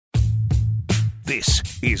This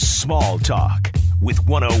is Small Talk with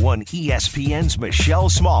 101 ESPN's Michelle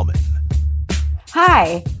Smallmon.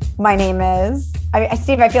 Hi, my name is,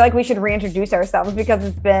 Steve, I feel like we should reintroduce ourselves because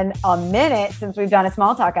it's been a minute since we've done a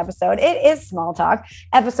Small Talk episode. It is Small Talk,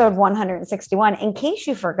 episode 161. In case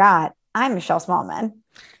you forgot, I'm Michelle Smallmon.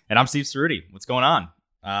 And I'm Steve Ceruti. What's going on?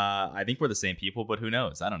 I think we're the same people, but who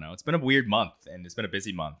knows? I don't know. It's been a weird month, and it's been a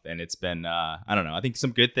busy month, and it's been, I don't know. I think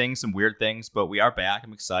some good things, some weird things, but we are back.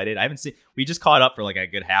 I'm excited. We just caught up for like a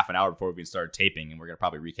good half an hour before we even started taping, and we're going to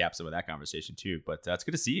probably recap some of that conversation too, but it's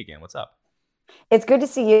good to see you again. What's up? It's good to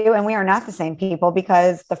see you, and we are not the same people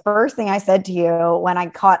because the first thing I said to you when I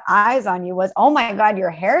caught eyes on you was, oh my God,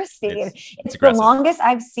 your hair, Steve. It's the longest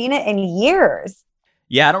I've seen it in years.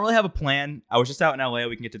 Yeah, I don't really have a plan. I was just out in LA.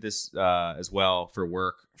 We can get to this as well for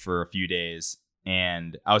work for a few days.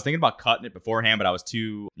 And I was thinking about cutting it beforehand, but I was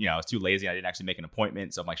too lazy. I didn't actually make an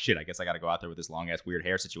appointment. So I'm like, shit, I guess I got to go out there with this long ass weird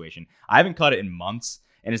hair situation. I haven't cut it in months.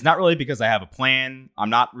 And it's not really because I have a plan. I'm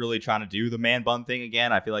not really trying to do the man bun thing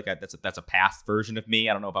again. I feel like that's a past version of me.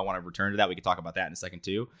 I don't know if I want to return to that. We can talk about that in a second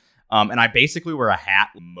too. And I basically wear a hat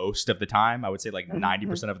most of the time. I would say like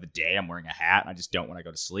 90% of the day I'm wearing a hat. And I just don't when I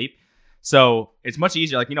go to sleep. So it's much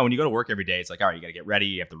easier. Like, when you go to work every day, it's like, all right, you got to get ready.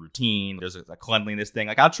 You have the routine. There's a cleanliness thing.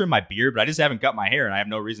 Like, I'll trim my beard, but I just haven't cut my hair and I have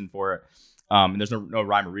no reason for it. And there's no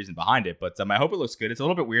rhyme or reason behind it. But I hope it looks good. It's a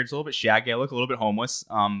little bit weird. It's a little bit shaggy. I look a little bit homeless,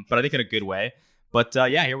 but I think in a good way. But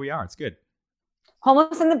yeah, here we are. It's good.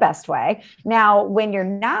 Homeless in the best way. Now, when you're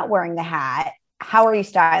not wearing the hat, how are you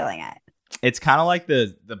styling it? It's kind of like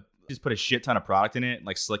the just put a shit ton of product in it,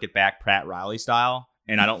 like slick it back Pat Riley style.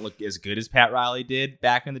 And I don't look as good as Pat Riley did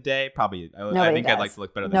back in the day. Probably, I think I'd like to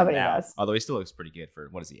look better than him now. Does. Although he still looks pretty good for,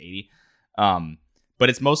 what is he, 80? But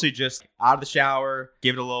it's mostly just out of the shower,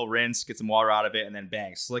 give it a little rinse, get some water out of it, and then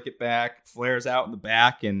bang, slick it back, flares out in the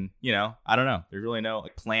back. And, I don't know. There's really no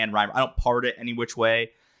plan, rhyme. I don't part it any which way.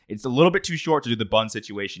 It's a little bit too short to do the bun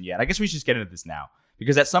situation yet. I guess we should just get into this now.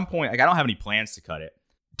 Because at some point, I don't have any plans to cut it.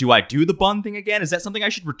 Do I do the bun thing again? Is that something I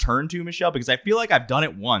should return to, Michelle? Because I feel like I've done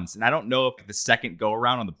it once, and I don't know if the second go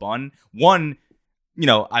around on the bun, one,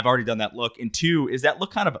 I've already done that look, and two, is that look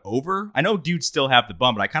kind of over? I know dudes still have the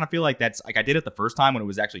bun, but I kind of feel like that's like I did it the first time when it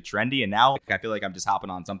was actually trendy, and now I feel like I'm just hopping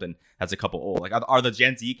on something that's a couple old. Like, are the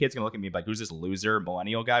Gen Z kids gonna look at me like, who's this loser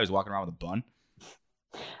millennial guy who's walking around with a bun?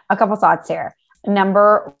 A couple thoughts here.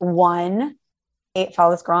 Number one,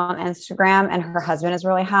 follow this girl on Instagram, and her husband is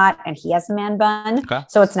really hot, and he has a man bun. Okay.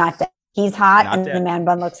 So it's not dead. He's hot, not and dead. The man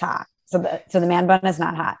bun looks hot. So the man bun is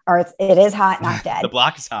not hot, or it is hot, not dead. The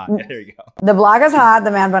block is hot. Yeah, there you go. The block is hot.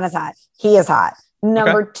 The man bun is hot. He is hot.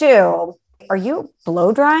 Number two, are you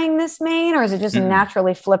blow drying this mane, or is it just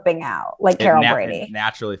naturally flipping out like Carol Brady? It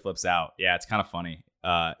naturally flips out. Yeah, it's kind of funny.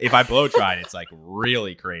 If I blow dry it, it's like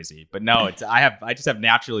really crazy. But no, I just have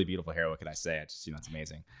naturally beautiful hair. What can I say? I just, it's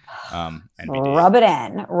amazing. Rub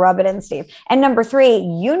it in, Steve. And number three,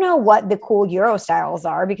 you know what the cool Euro styles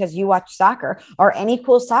are because you watch soccer. Are any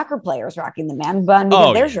cool soccer players rocking the man bun?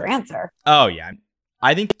 Because there's your answer. Oh yeah.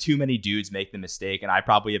 I think too many dudes make the mistake, and I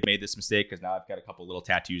probably have made this mistake because now I've got a couple little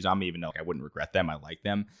tattoos on me, even though I wouldn't regret them. I like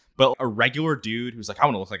them. But a regular dude who's like, I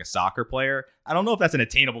want to look like a soccer player, I don't know if that's an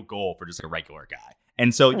attainable goal for just like a regular guy.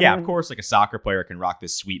 And so, yeah, of course, like a soccer player can rock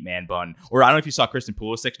this sweet man bun. Or I don't know if you saw Kristen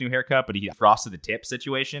Pulisic's new haircut, but he frosted the tip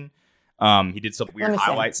situation. He did some weird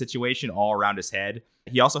highlight situation all around his head.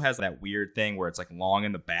 He also has that weird thing where it's like long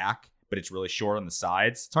in the back, but it's really short on the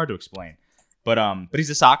sides. It's hard to explain. But he's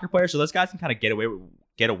a soccer player, so those guys can kind of get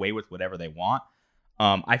away with whatever they want.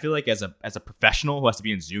 I feel like as a professional who has to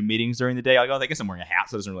be in Zoom meetings during the day, I guess I'm wearing a hat,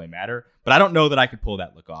 so it doesn't really matter. But I don't know that I could pull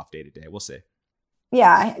that look off day to day. We'll see.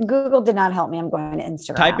 Yeah, Google did not help me. I'm going to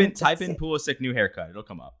Instagram. Type in Pulisic new haircut. It'll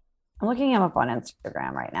come up. I'm looking him up on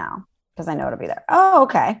Instagram right now because I know it'll be there. Oh,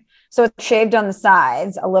 okay. So it's shaved on the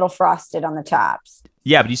sides, a little frosted on the tops.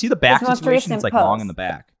 Yeah, but you see the back situation? It's like long in the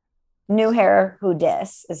back. New hair, who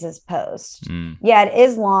dis is his post. Yeah, it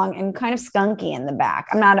is long and kind of skunky in the back.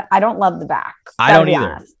 I don't love the back. I don't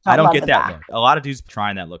either. I don't get that look. A lot of dudes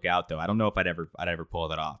trying that look out though. I don't know if I'd ever pull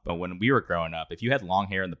that off. But when we were growing up, if you had long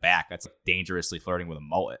hair in the back, that's like dangerously flirting with a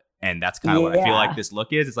mullet. And that's kind of what I feel like this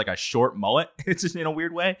look is. It's like a short mullet. It's just in a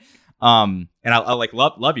weird way. And I like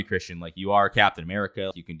love you, Christian. Like you are Captain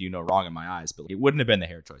America. You can do no wrong in my eyes. But it wouldn't have been the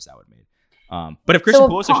hair choice I would have made. But if Christian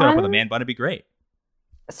Pulisic showed up with a man bun, it'd be great.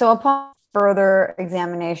 So upon further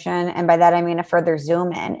examination, and by that I mean a further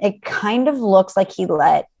zoom in, it kind of looks like he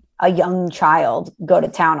let a young child go to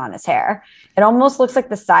town on his hair. It almost looks like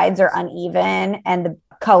the sides are uneven and the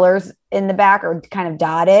colors in the back are kind of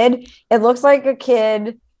dotted. It looks like a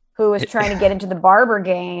kid who was trying to get into the barber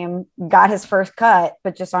game, got his first cut,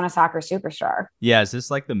 but just on a soccer superstar. Yeah, is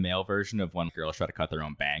this like the male version of when girls try to cut their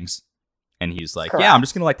own bangs? And he's like, Correct. yeah, I'm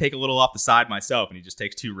just going to like take a little off the side myself. And he just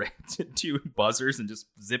takes two buzzers and just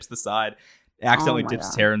zips the side, accidentally dips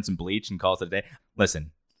his hair in some bleach and calls it a day.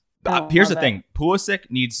 Listen, here's the thing. Pulisic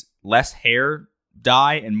needs less hair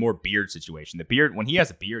dye and more beard situation. The beard, when he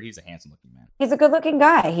has a beard, he's a handsome looking man. He's a good looking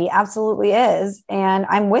guy. He absolutely is. And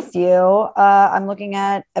I'm with you. I'm looking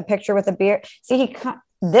at a picture with a beard. See,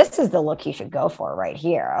 this is the look he should go for right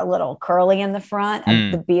here. A little curly in the front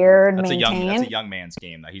and the beard maintained. That's a young man's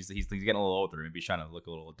game. He's getting a little older. Maybe he's trying to look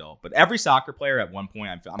a little adult. But every soccer player at one point,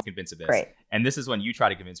 I'm convinced of this. Right. And this is when you try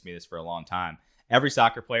to convince me this for a long time. Every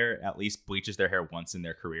soccer player at least bleaches their hair once in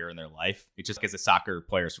their career, in their life. It's just because a soccer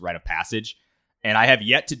player's rite of passage. And I have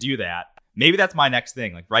yet to do that. Maybe that's my next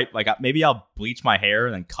thing. Maybe I'll bleach my hair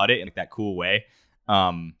and then cut it in that cool way.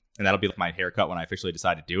 And that'll be like my haircut when I officially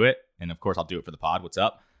decide to do it. And of course, I'll do it for the pod. What's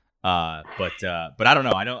up? But I don't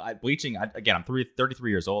know. Bleaching. I'm 33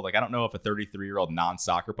 years old. Like, I don't know if a 33-year-old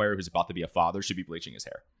non-soccer player who's about to be a father should be bleaching his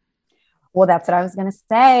hair. Well, that's what I was going to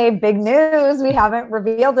say. Big news. We haven't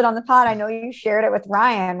revealed it on the pod. I know you shared it with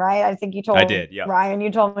Ryan, right? I think you told Ryan, you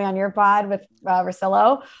told me on your pod with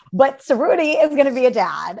Rosillo. But Ceruti is going to be a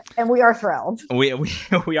dad, and we are thrilled. We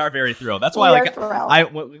are very thrilled. That's why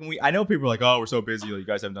I know people are like, oh, we're so busy. You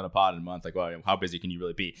guys haven't done a pod in a month. Like, well, how busy can you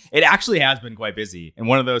really be? It actually has been quite busy. And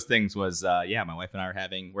one of those things was, my wife and I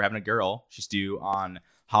we're having a girl. She's due on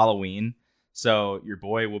Halloween. So your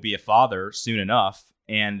boy will be a father soon enough.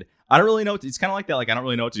 And I don't really know. It's kind of like that. Like, I don't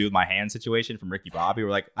really know what to do with my hand situation from Ricky Bobby. We're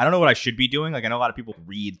like, I don't know what I should be doing. Like, I know a lot of people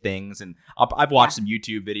read things, and I've watched some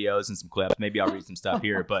YouTube videos and some clips. Maybe I'll read some stuff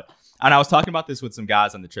here. And I was talking about this with some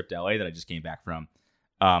guys on the trip to LA that I just came back from,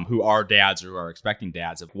 who are dads or who are expecting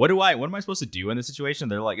dads. Of what am I supposed to do in this situation?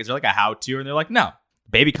 They're like, is there like a how-to? And they're like, no,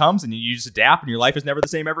 baby comes and you just adapt, and your life is never the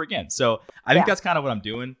same ever again. So I think that's kind of what I'm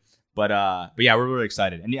doing. But yeah, we're really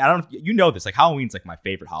excited. And I don't know this, like Halloween's like my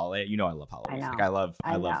favorite holiday. You know, I love Halloween.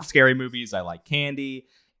 I love scary movies. I like candy.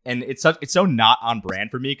 And it's so not on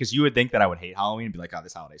brand for me, because you would think that I would hate Halloween and be like, oh,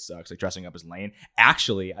 this holiday sucks. Like, dressing up as Lane.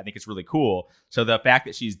 Actually, I think it's really cool. So the fact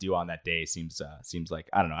that she's due on that day seems like,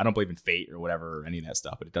 I don't know. I don't believe in fate or whatever or any of that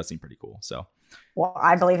stuff, but it does seem pretty cool. So, well,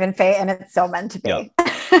 I believe in fate, and it's so meant to be.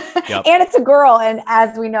 Yep. And it's a girl. And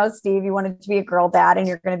as we know, Steve, you wanted to be a girl dad, and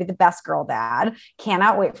you're going to be the best girl dad.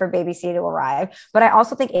 Cannot wait for baby C to arrive. But I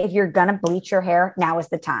also think if you're going to bleach your hair, now is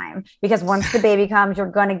the time, because once the baby comes, you're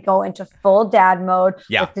going to go into full dad mode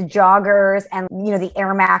with the joggers and, the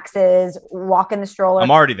Air Maxes, walk in the stroller.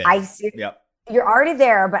 I'm already there. You're already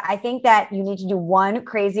there, but I think that you need to do one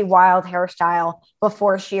crazy wild hairstyle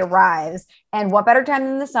before she arrives. And what better time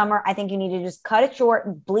than the summer? I think you need to just cut it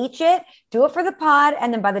short, bleach it, do it for the pod,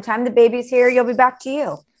 and then by the time the baby's here, you'll be back to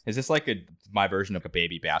you. Is this like my version of a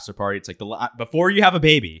baby bachelor party? It's like before you have a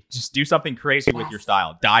baby, just do something crazy with your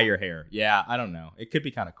style. Dye your hair. Yeah, I don't know. It could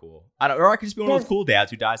be kind of cool. Or I could just be one of those cool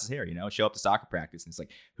dads who dyes his hair, show up to soccer practice, and it's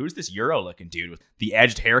like, who's this Euro looking dude with the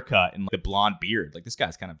edged haircut and the blonde beard? Like, this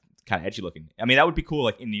guy's kind of edgy looking. I mean, that would be cool,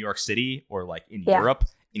 like in New York City or like in Europe,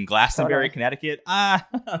 in Glastonbury, Connecticut. I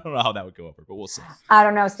don't know how that would go over, but we'll see. I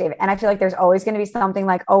don't know, Steve. And I feel like there's always going to be something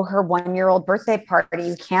like, oh, her 1-year-old birthday party.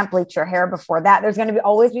 You can't bleach your hair before that. There's going to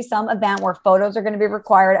always be some event where photos are going to be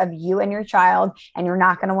required of you and your child, and you're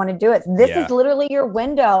not going to want to do it. This is literally your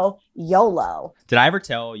window. YOLO. Did I ever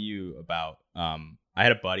tell you about, I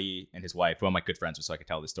had a buddy and his wife, who I'm like good friends with, so I could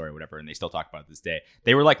tell this story or whatever, and they still talk about it this day.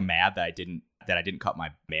 They were like mad that I didn't cut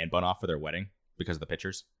my man bun off for their wedding because of the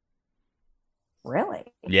pictures.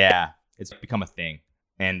 Really? Yeah, it's become a thing.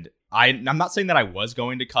 And I'm not saying that I was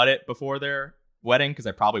going to cut it before their wedding, because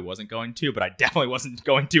I probably wasn't going to, but I definitely wasn't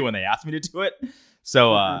going to when they asked me to do it.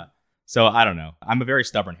 So, so I don't know. I'm a very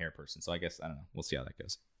stubborn hair person, so I guess, I don't know. We'll see how that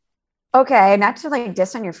goes. Okay, not to like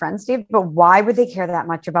diss on your friends, Steve, but why would they care that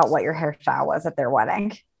much about what your hairstyle was at their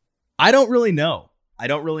wedding? I don't really know.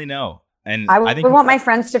 And I think want my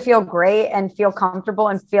friends to feel great and feel comfortable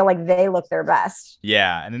and feel like they look their best.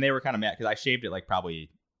 Yeah, and then they were kind of mad because I shaved it like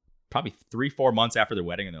probably 3-4 months after their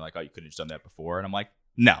wedding, and they're like, "Oh, you could have just done that before." And I'm like,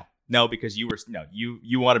 "No, because you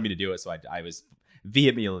wanted me to do it, so I was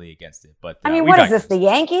vehemently against it." But I mean, what is this? The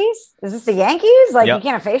Yankees? Is this the Yankees? Like, you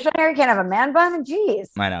can't have facial hair, you can't have a man bun. Jeez.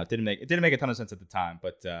 I know it didn't make a ton of sense at the time,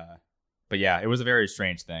 but yeah, it was a very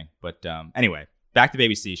strange thing. But anyway, back to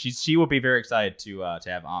baby C. She will be very excited to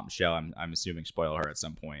have Aunt Michelle. I'm assuming spoil her at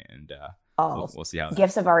some point, and we'll see how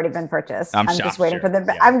gifts have already been purchased. I'm just waiting for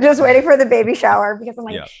I'm just waiting for the baby shower because I'm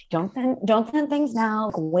like, don't send things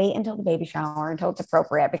now. Wait until the baby shower, until it's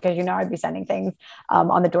appropriate, because I'd be sending things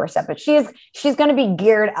on the doorstep. But she's going to be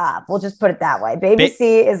geared up. We'll just put it that way. Baby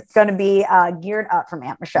C is going to be geared up from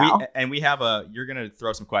Aunt Michelle. We have you're going to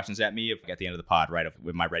throw some questions at me at the end of the pod, right?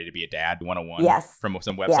 With my Ready to Be a Dad 101. Yes. From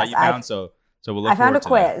some website you found. So we'll look I found a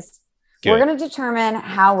quiz. We're going to determine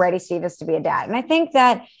how ready Steve is to be a dad. And I think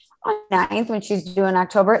that on 9th, when she's due in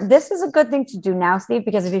October, this is a good thing to do now, Steve,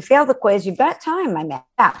 because if you fail the quiz, you've got time, my man.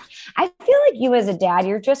 I feel like you as a dad,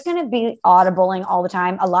 you're just going to be audibling all the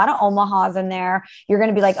time. A lot of Omahas in there. You're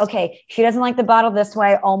going to be like, okay, she doesn't like the bottle this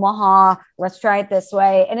way. Omaha, let's try it this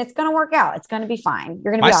way. And it's going to work out. It's going to be fine.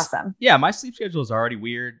 You're going to be awesome. Yeah, my sleep schedule is already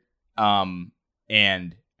weird.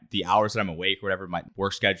 And the hours that I'm awake or whatever, my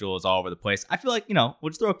work schedule is all over the place. I feel like, we'll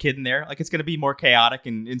just throw a kid in there. Like, it's going to be more chaotic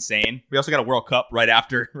and insane. We also got a World Cup right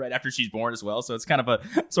after she's born as well. So it's kind of a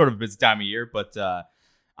sort of a busy time of year, but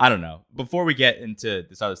I don't know. Before we get into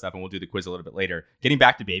this other stuff, and we'll do the quiz a little bit later, getting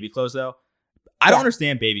back to baby clothes though, I don't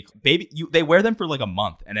understand baby. They wear them for like a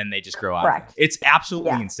month and then they just grow out. Correct. It's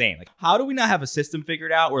absolutely insane. Like, how do we not have a system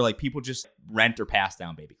figured out where like people just rent or pass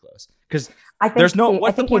down baby clothes? Because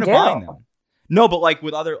what's the point of buying them? No, but like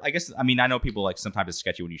with other, I know people like sometimes it's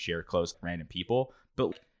sketchy when you share clothes with random people,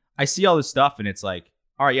 but I see all this stuff and it's like,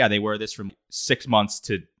 all right, yeah, they wear this from 6 months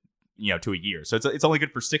to a year. So it's only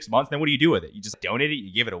good for 6 months. Then what do you do with it? You just donate it,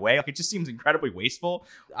 you give it away. Like, it just seems incredibly wasteful.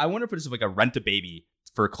 I wonder if it's like a rent a baby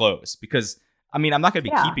for clothes, because I'm not going to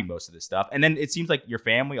be keeping most of this stuff. And then it seems like your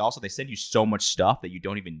family also, they send you so much stuff that you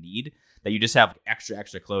don't even need, that you just have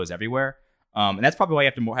extra clothes everywhere. And that's probably why you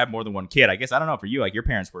have to have more than one kid. I guess, I don't know, for you, like your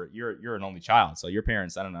parents you're an only child. So your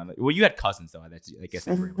parents, I don't know. Well, you had cousins though. I guess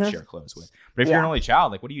they were able to share clothes with. But if you're an only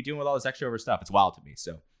child, like, what are you doing with all this extra over stuff? It's wild to me.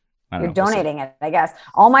 So you're donating it, I guess.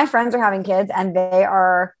 All my friends are having kids and they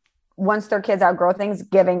are, once their kids outgrow things,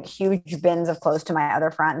 giving huge bins of clothes to my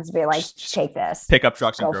other friends. Be like, take this. Pickup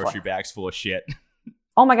trucks and grocery bags full of shit.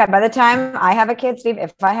 Oh my God. By the time I have a kid, Steve,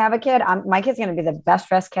 if I have a kid, my kid's going to be the best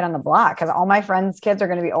dressed kid on the block because all my friends' kids are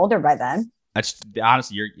going to be older by then. That's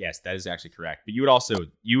honestly, yes, that is actually correct. But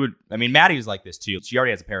Maddie was like this too. She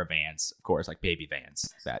already has a pair of Vans, of course, like baby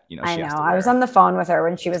Vans that, she I know. has to wear. I was on the phone with her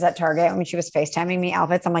when she was at Target and when she was FaceTiming me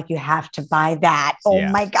outfits. I'm like, you have to buy that. Oh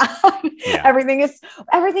my God. Yeah. Everything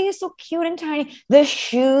is so cute and tiny. The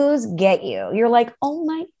shoes get you. You're like, oh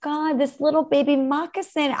my God, this little baby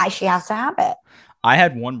moccasin. She has to have it. I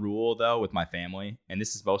had one rule though with my family, and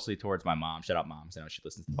this is mostly towards my mom. Shout out moms. I know she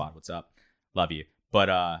listens to the pod. What's up? Love you.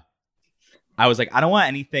 But, I was like, I don't want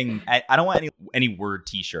anything. I don't want any word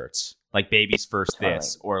T-shirts like baby's first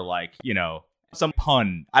this or like, some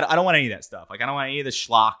pun. I don't want any of that stuff. Like, I don't want any of the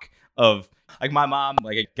schlock of like my mom,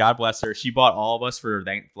 like, God bless her. She bought all of us for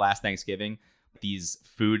last Thanksgiving these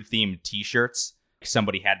food themed T-shirts.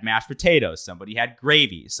 Somebody had mashed potatoes. Somebody had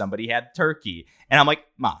gravy. Somebody had turkey. And I'm like,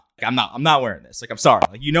 Ma, I'm not wearing this. Like, I'm sorry.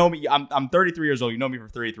 Like, you know me. I'm 33 years old. You know me for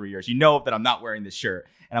 33 years. You know that I'm not wearing this shirt.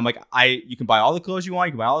 And I'm like, you can buy all the clothes you want.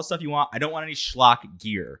 You can buy all the stuff you want. I don't want any schlock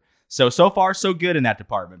gear. So far, so good in that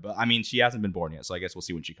department. But she hasn't been born yet. So I guess we'll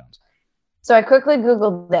see when she comes. So I quickly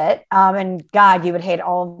Googled it. And God, you would hate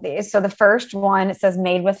all of these. So the first one, it says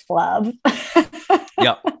made with love.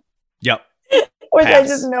 Yep. Which pass. I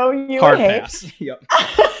just know you Hard hate. Pass. Yep.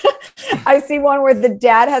 I see one where the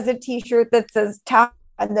dad has a T-shirt that says "top"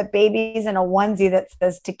 and the baby's in a onesie that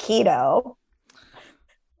says taquito.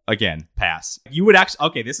 Again, pass. You would actually,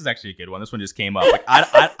 okay, this is actually a good one. This one just came up. Like,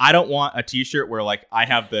 I don't want a T-shirt where like I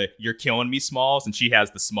have the "you're killing me" smalls and she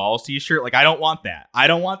has the smalls T-shirt. Like, I don't want that. I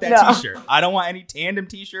don't want that T-shirt. I don't want any tandem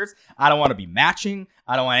T-shirts. I don't want to be matching.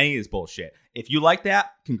 I don't want any of this bullshit. If you like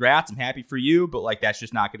that, congrats. I'm happy for you. But like, that's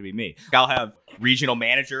just not going to be me. I'll have regional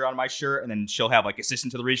manager on my shirt and then she'll have like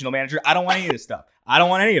assistant to the regional manager. I don't want any of this stuff. I don't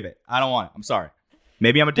want any of it. I don't want it. I'm sorry.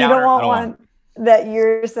 Maybe I'm a downer. You don't want one that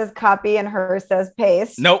yours says copy and hers says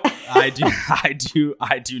paste. Nope. I do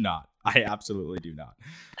not. I absolutely do not.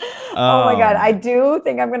 Oh my God. I do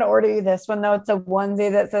think I'm going to order you this one though. It's a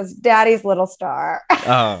onesie that says Daddy's Little Star.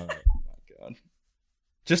 Oh my God.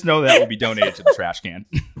 Just know that will be donated to the trash can.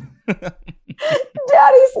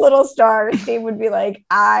 Daddy's Little Star. Steve would be like,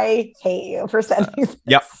 I hate you for sending this.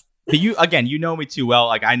 Yep. But you know me too well.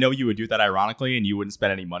 Like, I know you would do that ironically and you wouldn't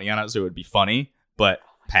spend any money on it. So it would be funny, but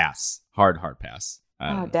pass. Hard pass.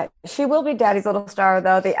 She will be Daddy's Little Star,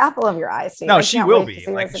 though. The apple of your eye, Steve. No, she will be.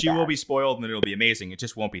 Like, she will be spoiled and it'll be amazing. It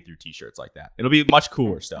just won't be through T-shirts like that. It'll be much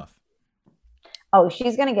cooler stuff. Oh,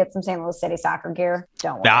 she's going to get some St. Louis City soccer gear.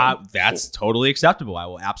 Don't worry. That's totally acceptable. I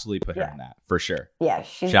will absolutely put her in that for sure. Yeah,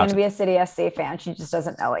 she's going to be a City SC fan. She just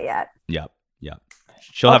doesn't know it yet. Yep.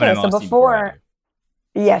 She'll have an MLS team before I do.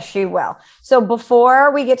 Yes, she will. So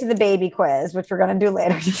before we get to the baby quiz, which we're going to do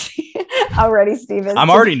later, already Steve is. I'm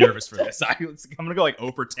already nervous for this. I'm going to go like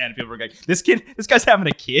 0 for 10. People are like, this guy's having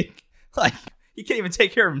a kid. Like, he can't even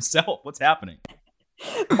take care of himself. What's happening?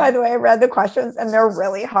 By the way, I read the questions and they're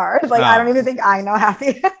really hard. Like, I don't even think I know half the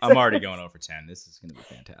answers. I'm already going 0 for 10. This is going to be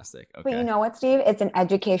fantastic. Okay. But you know what, Steve? It's an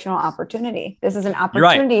educational opportunity. This is an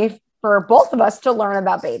opportunity for both of us to learn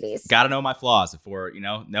about babies. Got to know my flaws before,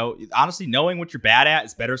 honestly, knowing what you're bad at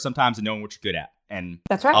is better sometimes than knowing what you're good at. And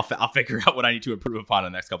that's right. I'll figure out what I need to improve upon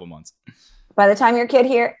in the next couple months. By the time your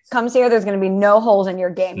kid comes here, there's going to be no holes in your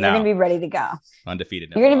game. You're going to be ready to go.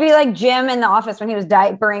 Undefeated. You're going to be like Jim in the office when he was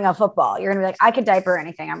diapering a football. You're going to be like, I could diaper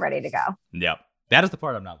anything. I'm ready to go. Yep. That is the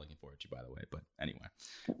part I'm not looking forward to, by the way. But anyway,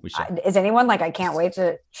 we shall. Is anyone like, I can't wait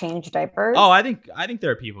to change diapers? Oh, I think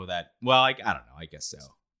there are people that, well, I don't know. I guess so.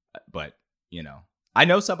 But, I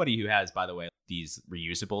know somebody who has, by the way, these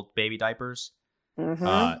reusable baby diapers.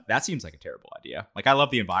 Mm-hmm. That seems like a terrible idea. Like, I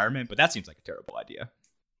love the environment, but that seems like a terrible idea.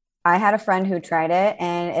 I had a friend who tried it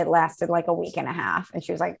and it lasted like a week and a half. And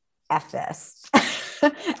she was like, F this.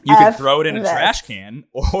 You could throw it in a trash can,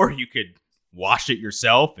 or you could wash it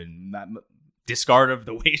yourself and discard of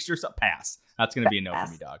the waste or something. Pass. That's going to be a no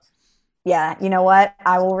for me, dog. Yeah. You know what?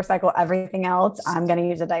 I will recycle everything else. I'm going to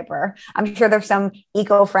use a diaper. I'm sure there's some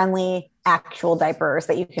eco-friendly actual diapers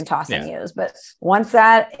that you can toss and use. But once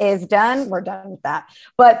that is done, we're done with that.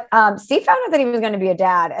 But Steve found out that he was going to be a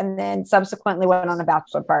dad and then subsequently went on a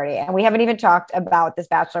bachelor party. And we haven't even talked about this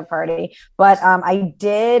bachelor party, but I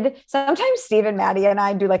did. Sometimes Steve and Maddie and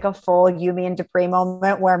I do like a full Yumi and Dupree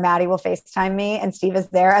moment where Maddie will FaceTime me and Steve is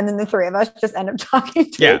there. And then the three of us just end up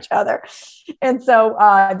talking to each other. And so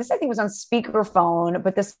this, I think, was on speakerphone,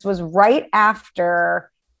 but this was right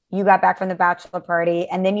after you got back from the bachelor party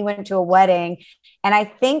and then you went to a wedding. And I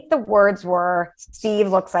think the words were, Steve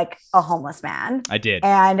looks like a homeless man. I did.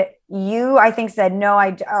 And you, I think, said, no,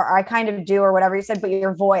 I kind of do, or whatever you said, but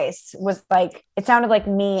your voice was like, it sounded like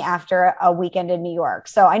me after a weekend in New York.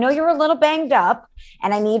 So I know you were a little banged up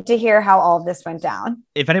and I need to hear how all of this went down.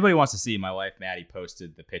 If anybody wants to see, my wife, Maddie,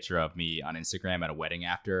 posted the picture of me on Instagram at a wedding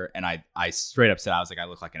after. And I straight up said, I was like, I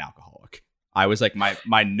look like an alcoholic. I was like,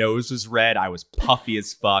 my nose was red. I was puffy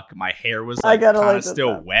as fuck. My hair was like kind of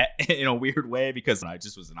still wet in a weird way because I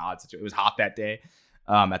just was an odd situation. It was hot that day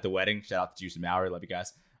at the wedding. Shout out to Juice and Mallory. Love you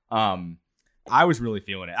guys. I was really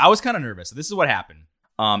feeling it. I was kind of nervous. So this is what happened.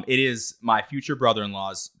 It is my future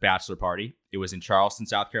brother-in-law's bachelor party. It was in Charleston,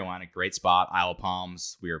 South Carolina. Great spot. Isle of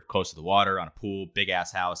Palms. We were close to the water, on a pool, big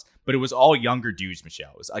ass house. But it was all younger dudes,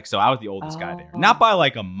 Michelle. It was like, so I was the oldest guy there. Not by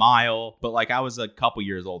like a mile, but like I was a couple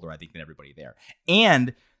years older, I think, than everybody there.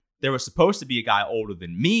 And there was supposed to be a guy older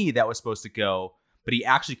than me that was supposed to go, but he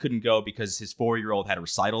actually couldn't go because his 4-year-old had a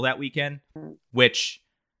recital that weekend, which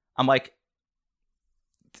I'm like,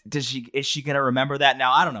 is she gonna remember that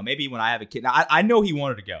now? I don't know. Maybe when I have a kid. Now I know he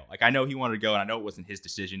wanted to go. Like I know he wanted to go, and I know it wasn't his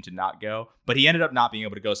decision to not go. But he ended up not being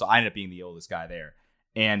able to go, so I ended up being the oldest guy there.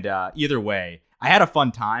 And either way, I had a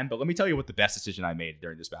fun time. But let me tell you what the best decision I made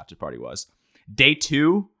during this bachelor party was. Day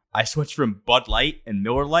 2, I switched from Bud Light and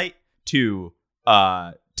Miller Lite to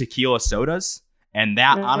tequila sodas, and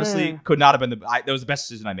that honestly could not have been that was the best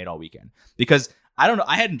decision I made all weekend because. I don't know.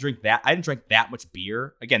 I didn't drink that much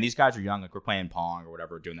beer. Again, these guys are young. Like we're playing Pong or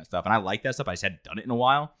whatever, doing that stuff. And I like that stuff. I just hadn't done it in a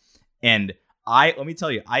while. And let me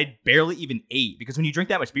tell you, I barely even ate because when you drink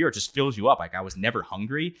that much beer, it just fills you up. Like I was never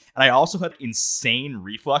hungry. And I also had insane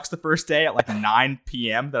reflux the first day at like 9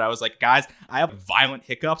 p.m. that I was like, guys, I have violent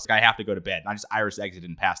hiccups. I have to go to bed. And I just Irish exited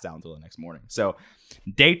and passed out until the next morning. So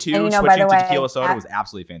day 2, switching to tequila soda was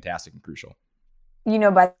absolutely fantastic and crucial.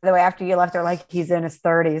 By the way, after you left, they're like, he's in his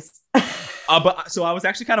 30s. But so I was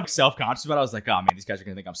actually kind of self-conscious about it. I was like, oh man, these guys are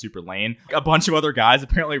going to think I'm super lame. A bunch of other guys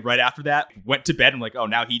apparently right after that went to bed. I'm like, oh,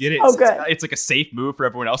 now he did it. It's like a safe move for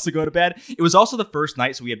everyone else to go to bed. It was also the first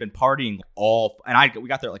night. So we had been partying we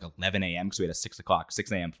got there at like 11 a.m. because we had a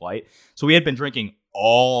 6 a.m. flight. So we had been drinking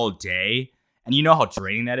all day. And you know how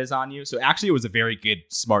draining that is on you. So actually it was a very good,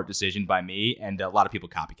 smart decision by me. And a lot of people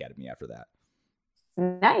copycatted me after that.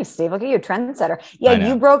 Nice, Steve. Look at you, trendsetter. Yeah,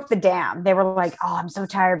 you broke the dam. They were like, oh, I'm so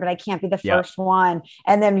tired, but I can't be the first one.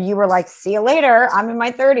 And then you were like, see you later. I'm in my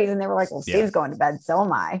 30s. And they were like, well, Steve's going to bed. So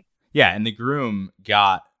am I. Yeah. And the groom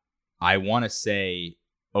got, I want to say,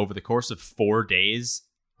 over the course of 4 days,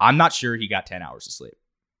 I'm not sure he got 10 hours of sleep.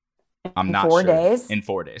 I'm not sure. 4 days? In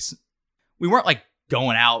 4 days. We weren't like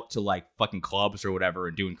going out to like fucking clubs or whatever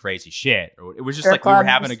and doing crazy shit. It was just like we were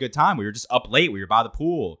having a good time. We were just up late. We were by the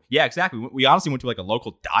pool. Yeah, exactly. We honestly went to like a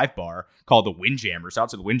local dive bar called the Windjammer. Shout out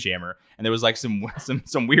to the Windjammer. And there was like some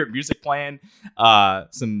weird music playing.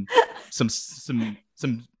 Some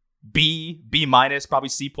some B minus, probably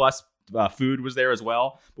C plus food was there as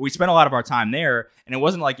well. But we spent a lot of our time there, and it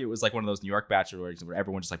wasn't like it was like one of those New York Bachelors where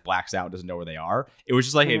everyone just like blacks out and doesn't know where they are. It was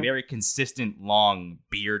just like a very consistent, long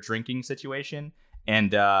beer drinking situation.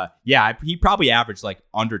 And he probably averaged like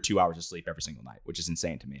under 2 hours of sleep every single night, which is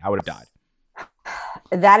insane to me. I would have died.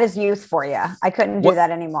 That is youth for you. I couldn't do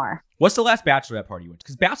that anymore. What's the last Bachelorette party you went to?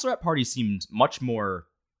 Because Bachelorette parties seemed much more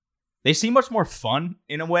fun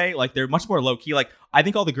in a way. Like they're much more low key. Like I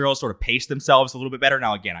think all the girls sort of pace themselves a little bit better.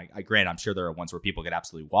 Now, again, I grant, I'm sure there are ones where people get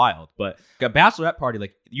absolutely wild, but a Bachelorette party,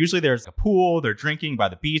 like usually there's a pool, they're drinking by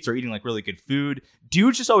the beach, they're eating like really good food.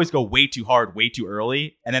 Dudes just always go way too hard, way too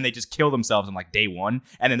early. And then they just kill themselves on like day one.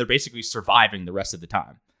 And then they're basically surviving the rest of the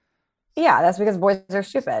time. Yeah, that's because boys are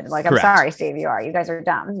stupid. Like, I'm sorry, Steve, you are. You guys are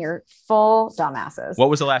dumb. You're full dumbasses. What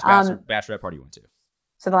was the last Bachelorette party you went to?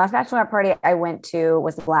 So the last Bachelorette party I went to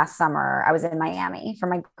was last summer. I was in Miami for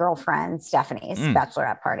my girlfriend Stephanie's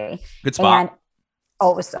Bachelorette party. Good spot. And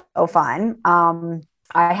it was so fun.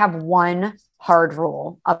 I have one hard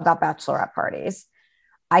rule about Bachelorette parties.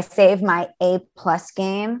 I save my A+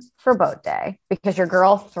 game for boat day because your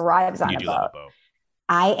girl thrives on a boat.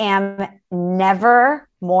 I am never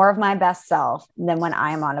more of my best self than when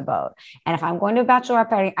I am on a boat. And if I'm going to a Bachelorette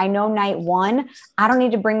party, I know night one, I don't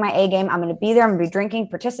need to bring my A game. I'm going to be there. I'm going to be drinking,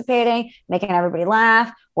 participating, making everybody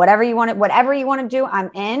laugh. Whatever you want to do,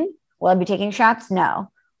 I'm in. Will I be taking shots?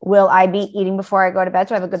 No. Will I be eating before I go to bed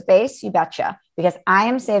so I have a good base? You betcha. Because I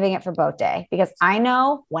am saving it for boat day. Because I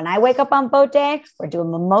know when I wake up on boat day, we're doing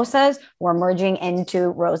mimosas, we're merging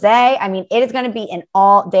into rosé. I mean, it is going to be an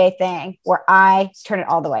all day thing where I turn it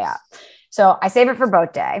all the way up. So I save it for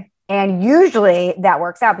boat day. And usually that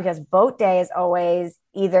works out because boat day is always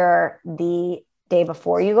either the day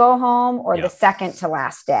before you go home or the second to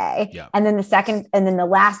last day. Yeah. And then the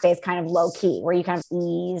last day is kind of low key where you kind of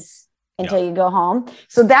ease until you go home.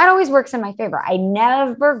 So that always works in my favor. I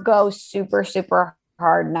never go super, super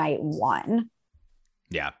hard night one.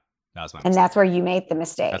 Yeah. That was my mistake. And that's where you made the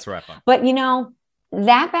mistake. That's where I found. But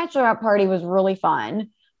that Bachelorette party was really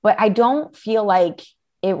fun, but I don't feel like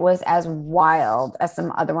it was as wild as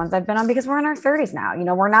some other ones I've been on because we're in our 30s now.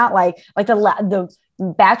 We're not like the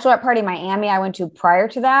Bachelorette party in Miami I went to prior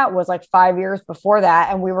to that was like 5 years before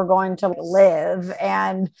that. And we were going to Live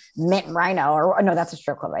and Mint Rhino, or no, that's a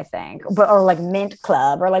strip club, I think, or like Mint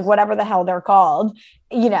Club or like whatever the hell they're called,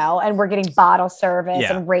 and we're getting bottle service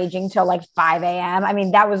and raging till like 5 a.m. I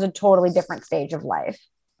mean, that was a totally different stage of life.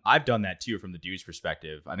 I've done that too from the dude's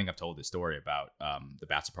perspective. I think I've told this story about the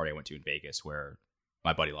bachelor party I went to in Vegas where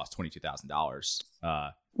my buddy lost $22,000.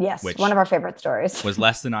 Yes, which one of our favorite stories. was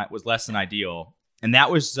less than ideal, and that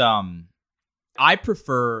was I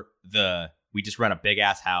prefer we just rent a big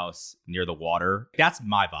ass house near the water. That's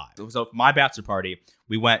my vibe. So my bachelor party,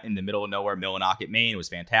 we went in the middle of nowhere, Millinocket, Maine. It was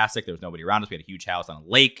fantastic. There was nobody around us. We had a huge house on a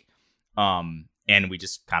lake. And we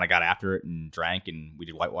just kind of got after it and drank, and we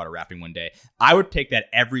did whitewater rafting one day. I would take that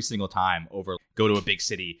every single time over go to a big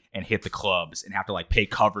city and hit the clubs and have to like pay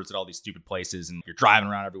covers at all these stupid places. And you're driving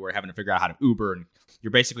around everywhere, having to figure out how to Uber. And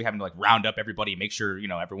you're basically having to like round up everybody, make sure,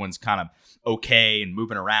 everyone's kind of okay and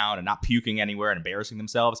moving around and not puking anywhere and embarrassing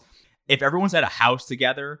themselves. If everyone's at a house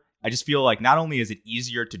together, I just feel like not only is it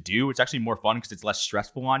easier to do, it's actually more fun because it's less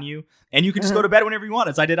stressful on you. And you can just go to bed whenever you want,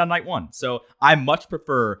 as I did on night one. So I much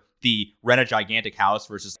prefer the rent a gigantic house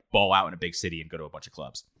versus ball out in a big city and go to a bunch of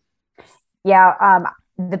clubs. Yeah.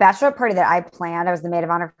 The bachelorette party that I planned, I was the maid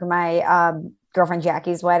of honor for my girlfriend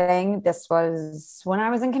Jackie's wedding. This was when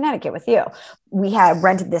I was in Connecticut with you. We had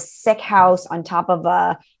rented this sick house on top of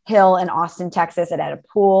a hill in Austin, Texas. It had a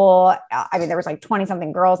pool. I mean, there was like 20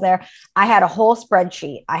 something girls there. I had a whole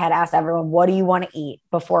spreadsheet. I had asked everyone, what do you want to eat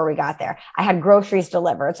before we got there? I had groceries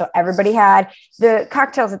delivered. So everybody had the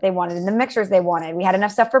cocktails that they wanted and the mixers they wanted. We had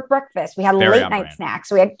enough stuff for breakfast. We had late night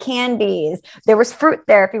snacks. We had candies. There was fruit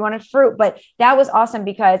there if you wanted fruit, but that was awesome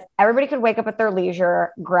because everybody could wake up at their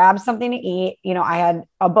leisure, grab something to eat. I had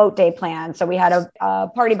a boat day planned. So we had a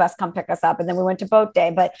party bus come pick us up and then we went to boat day,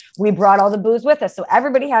 but we brought all the booze with us. So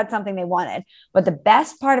everybody had something they wanted. But the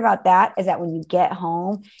best part about that is that when you get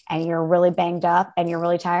home and you're really banged up and you're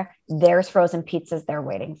really tired, there's frozen pizzas there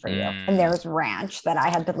waiting for you. And there's ranch that I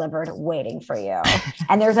had delivered waiting for you.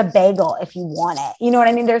 And there's a bagel if you want it. You know what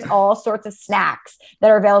I mean? There's all sorts of snacks that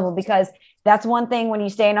are available because that's one thing when you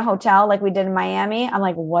stay in a hotel like we did in Miami. I'm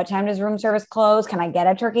like, what time does room service close? Can I get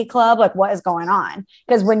a turkey club? Like, what is going on?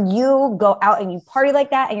 Because when you go out and you party like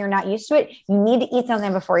that and you're not used to it, you need to eat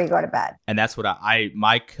something before you go to bed. And that's what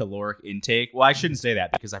my caloric intake. Well, I shouldn't say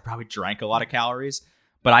that because I probably drank a lot of calories.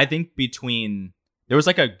 But I think there was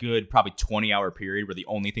like a good probably 20-hour period where the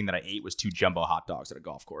only thing that I ate was 2 jumbo hot dogs at a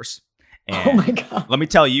golf course. And oh my God. let me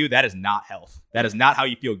tell you, that is not health. That is not how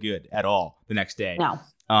you feel good at all the next day. No.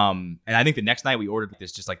 And I think the next night we ordered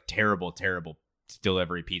this just like terrible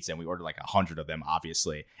delivery pizza, and we ordered like 100 of them,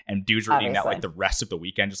 obviously. And dudes were eating that like the rest of the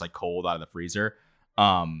weekend, just like cold out of the freezer.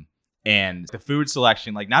 And the food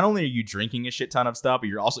selection, like not only are you drinking a shit ton of stuff, but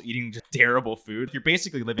you're also eating just terrible food. You're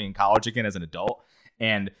basically living in college again as an adult.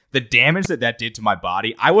 And the damage that did to my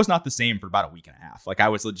body, I was not the same for about a week and a half. Like I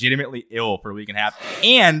was legitimately ill for a week and a half.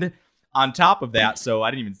 And on top of that, so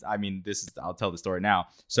I'll tell the story now.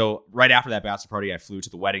 So right after that bachelor party, I flew to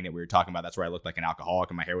the wedding that we were talking about. That's where I looked like an alcoholic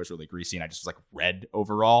and my hair was really greasy and I just was like red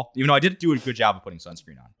overall. Even though I did do a good job of putting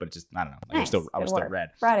sunscreen on, but it just, I don't know. Like nice. I was still red.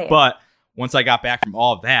 Right. But once I got back from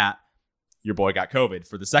all of that, your boy got COVID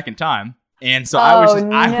for the second time. And so I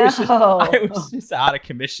was just out of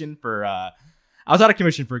commission for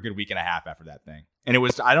a good week and a half after that thing. And it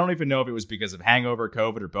was, I don't even know if it was because of hangover,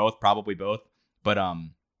 COVID, or both, probably both. But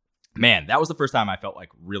man, that was the first time I felt like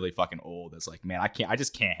really fucking old. It's like, man, I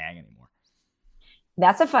just can't hang anymore.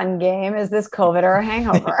 That's a fun game. Is this COVID or a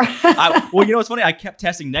hangover? Well, you know, it's funny. I kept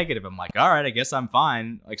testing negative. I'm like, all right, I guess I'm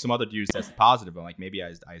fine. Like some other dudes tested positive. I'm like, maybe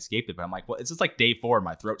I escaped it. But I'm like, well, it's just like day 4.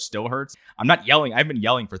 My throat still hurts. I'm not yelling. I've been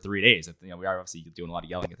yelling for 3 days. You know, we are obviously doing a lot of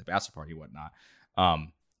yelling at the bachelor party and whatnot.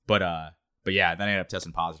 But yeah, then I ended up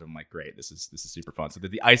testing positive. I'm like, great, this is super fun. So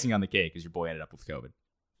the icing on the cake is your boy ended up with COVID.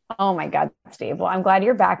 Oh my God, Steve. Well, I'm glad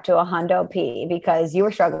you're back to a hundo P because you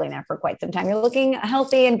were struggling there for quite some time. You're looking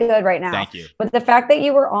healthy and good right now. Thank you. But the fact that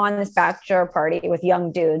you were on this bachelor party with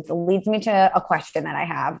young dudes leads me to a question that I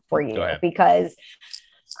have for you because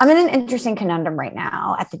I'm in an interesting conundrum right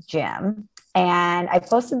now at the gym. And I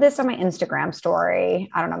posted this on my Instagram story,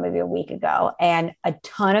 I don't know, maybe a week ago. And a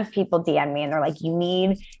ton of people DM me and they're like, you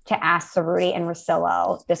need to ask Ceruti and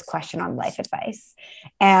Rosillo this question on life advice.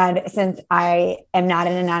 And since I am not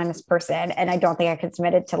an anonymous person and I don't think I could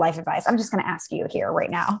submit it to life advice, I'm just going to ask you here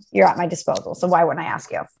right now. You're at my disposal. So why wouldn't I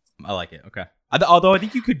ask you? I like it. Okay. Although I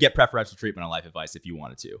think you could get preferential treatment on life advice if you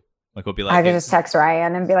wanted to. Like, we'll be like, I could just text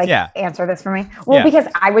Ryan and be like, answer this for me. Well, because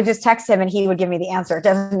I would just text him and he would give me the answer. It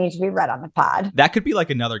doesn't need to be read on the pod. That could be like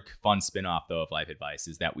another fun spinoff, though, of life advice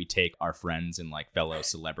is that we take our friends and like fellow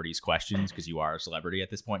celebrities' questions, because you are a celebrity at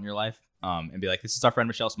this point in your life, and be like, this is our friend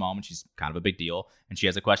Michelle Smallmon. She's kind of a big deal. And she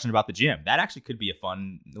has a question about the gym. That actually could be a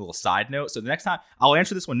fun little side note. So the next time, I'll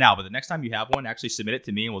answer this one now, but the next time you have one, actually submit it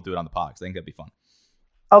to me and we'll do it on the pod, because I think that'd be fun.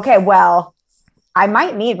 Okay, well, I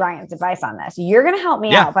might need Ryan's advice on this. You're going to help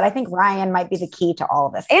me out, but I think Ryan might be the key to all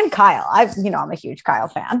of this. And Kyle. I'm a huge Kyle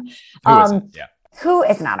fan. Who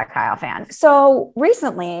is not a Kyle fan? So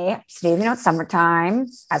recently, Steve, it's summertime.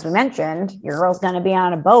 As we mentioned, your girl's going to be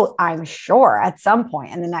on a boat, I'm sure, at some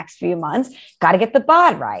point in the next few months. Got to get the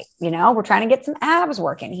bod right. We're trying to get some abs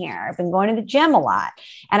working here. I've been going to the gym a lot.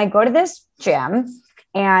 And I go to this gym.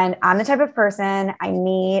 And I'm the type of person I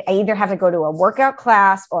either have to go to a workout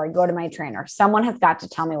class or I go to my trainer. Someone has got to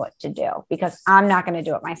tell me what to do because I'm not going to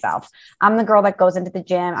do it myself. I'm the girl that goes into the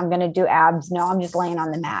gym. I'm going to do abs. No, I'm just laying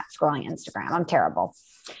on the mat scrolling Instagram. I'm terrible.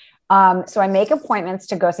 So I make appointments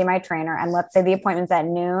to go see my trainer. And let's say the appointment's at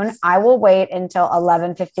noon. I will wait until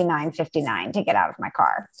 11:59 to get out of my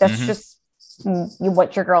car. That's just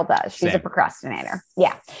what your girl does. She's a procrastinator.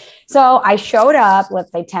 Yeah. So I showed up,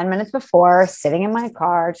 let's say 10 minutes before, sitting in my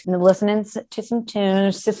car, just listening to some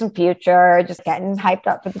tunes, to some Future, just getting hyped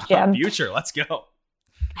up for the gym. Future, let's go.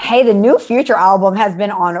 Hey, the new Future album has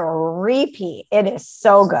been on repeat. It is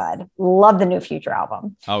so good. Love the new Future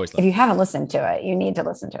album. Always love If you haven't listened to it, you need to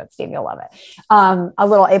listen to it, Steve. You'll love it. A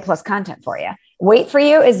little A+ content for you.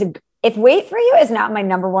 If Wait For You is not my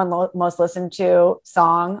number one most listened to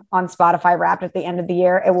song on Spotify Wrapped at the end of the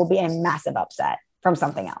year, it will be a massive upset from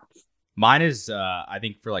something else. Mine is, I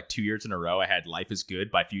think for like 2 years in a row, I had Life Is Good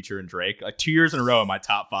by Future and Drake. Like 2 years in a row in my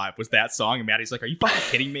top 5 was that song. And Maddie's like, are you fucking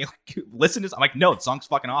kidding me? Like, listen to this. I'm like, no, the song's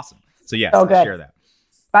fucking awesome. So yes, I'll share that.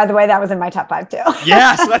 By the way, that was in my top 5 too.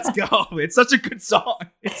 Yes, let's go. It's such a good song.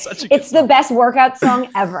 It's the best workout song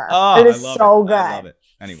ever. It is so good. I love it.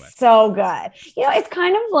 Anyway. So good. It's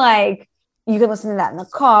kind of like, you can listen to that in the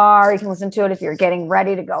car. You can listen to it if you're getting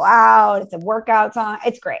ready to go out. It's a workout song.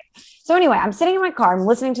 It's great. So anyway, I'm sitting in my car. I'm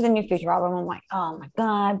listening to the new Future album. I'm like, oh my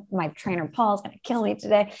God, my trainer Paul's going to kill me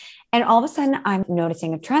today. And all of a sudden I'm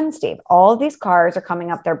noticing a trend, Steve. All of these cars are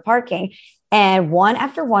coming up their parking. And one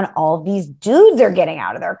after one, all of these dudes are getting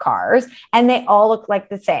out of their cars and they all look like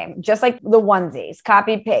the same, just like the onesies,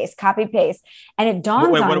 copy, paste. And it dawns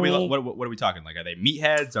on me. What are we talking? Like, are they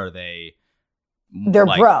meatheads? Are they They're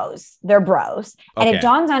bros. They're bros. And it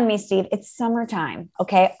dawns on me, Steve, it's summertime.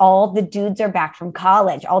 Okay. All the dudes are back from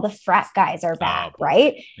college. All the frat guys are back,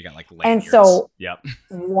 right? They got like lanyards. And so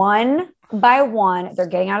one by one, they're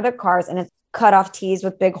getting out of their cars and it's cut off tees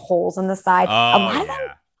with big holes in the side.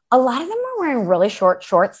 A lot of them were wearing really short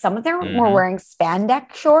shorts. Some of them were wearing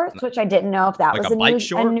spandex shorts, which I didn't know if that was a bike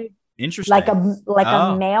short. Interesting. Like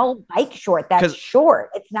a male bike short that's short.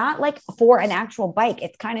 It's not like for an actual bike.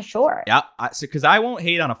 It's kind of short. Yeah. Because I won't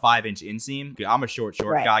hate on a 5-inch inseam. I'm a short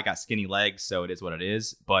guy. I got skinny legs, so it is what it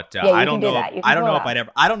is. But I don't know. I don't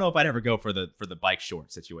know if I'd ever go for the bike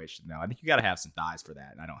short situation. No, I think you got to have some thighs for that,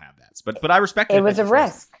 and I don't have that. But I respect it. It was a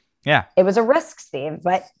risk. Yeah. It was a risk, Steve,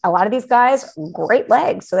 but a lot of these guys, great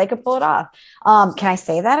legs, so they could pull it off. Can I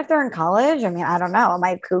say that if they're in college? I mean, I don't know. Am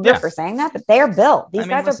I a cougar for saying that? But they are built. These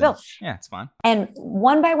guys are built. Yeah, it's fine. And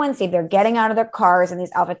one by one, Steve, they're getting out of their cars in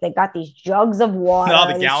these outfits. They've got these jugs of water.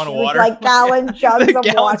 No, the gallon of water. Like gallon jugs of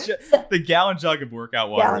water. The gallon jug of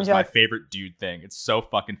workout water is my favorite dude thing. It's so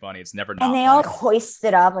fucking funny. It's never not And they all hoist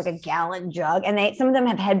it up like a gallon jug. And some of them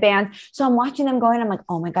have headbands. So I'm watching them going. I'm like,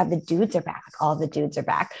 oh my God, the dudes are back. Like all the dudes are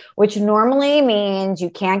back, which normally means you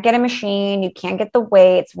can't get a machine, you can't get the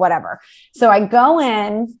weights, whatever. So I go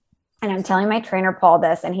in and I'm telling my trainer Paul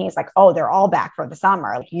this, and he's like, oh, they're all back for the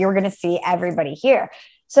summer. Like, you're going to see everybody here.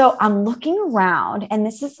 So I'm looking around and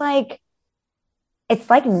this is like, it's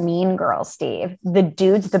like Mean Girls, Steve. The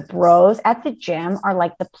dudes, the bros at the gym are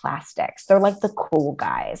like the plastics. They're like the cool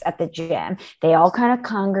guys at the gym. They all kind of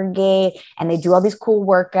congregate and they do all these cool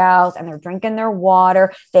workouts and they're drinking their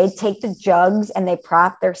water. They take the jugs and they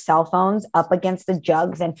prop their cell phones up against the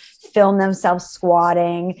jugs and film themselves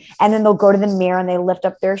squatting. And then they'll go to the mirror and they lift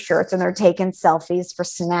up their shirts and they're taking selfies for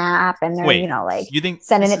Snap. And they're, you think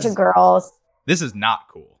sending it to girls. This is not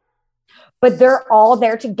cool. But they're all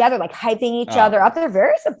there together, like hyping each other up. They're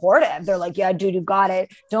very supportive. They're like, yeah, dude, you got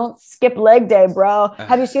it. Don't skip leg day, bro.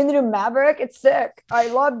 Have you seen the new Maverick? It's sick. I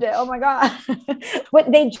loved it. Oh my God.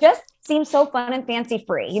 But they just seem so fun and fancy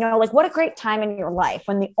free. Like what a great time in your life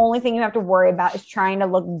when the only thing you have to worry about is trying to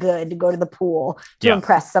look good to go to the pool to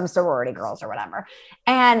impress some sorority girls or whatever.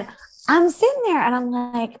 And I'm sitting there and I'm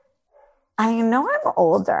like, I know I'm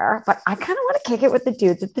older, but I kind of want to kick it with the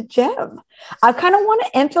dudes at the gym. I kind of want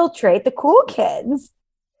to infiltrate the cool kids.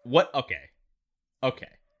 What? Okay.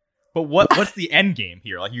 But what's the end game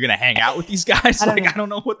here? Like, you're going to hang out with these guys? I don't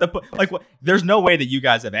know what what. There's no way that you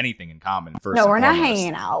guys have anything in common. No, we're not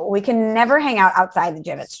hanging out. We can never hang out outside the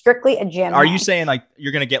gym. It's strictly a gym. Are you saying like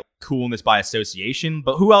you're going to get coolness by association?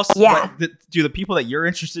 But who else? Yeah. Do the people that you're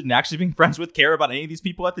interested in actually being friends with care about any of these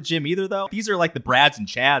people at the gym either, though? These are like the Brads and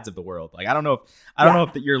Chads of the world. Like, I don't know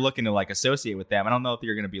if that you're looking to like associate with them. I don't know if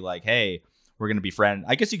you're going to be like, hey, we're going to be friends.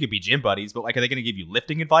 I guess you could be gym buddies, but like, are they going to give you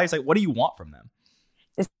lifting advice? Like, what do you want from them?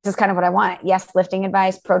 This is kind of what I want. Yes, lifting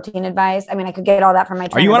advice, protein advice. I mean, I could get all that from my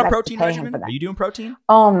trainer. Are you on a protein regimen? Are you doing protein?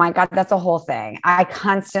 Oh my God, that's a whole thing. I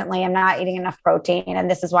constantly am not eating enough protein,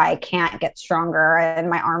 and this is why I can't get stronger, and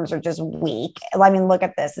my arms are just weak. I mean, look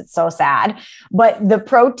at this; it's so sad. But the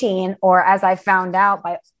protein, or as I found out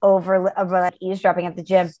by over eavesdropping at the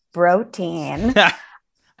gym, protein.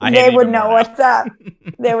 They would know what's up.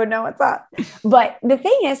 They would know what's up. But the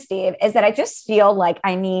thing is, Steve, is that I just feel like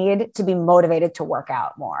I need to be motivated to work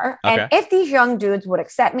out more. Okay. And if these young dudes would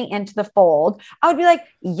accept me into the fold, I would be like,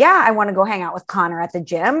 yeah, I want to go hang out with Connor at the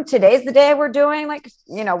gym. Today's the day we're doing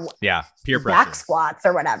peer pressure, back squats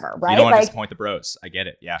or whatever, right? You don't want to disappoint the bros. I get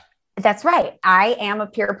it. Yeah. That's right. I am a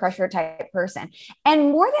peer pressure type person. And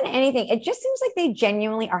more than anything, it just seems like they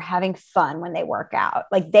genuinely are having fun when they work out.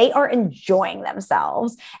 Like they are enjoying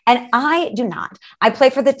themselves. And I do not. I play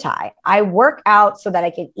for the tie. I work out so that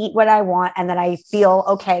I can eat what I want and that I feel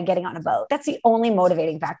okay getting on a boat. That's the only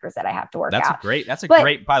motivating factors that I have to work out. By the way, that's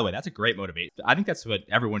a great motivation. I think that's what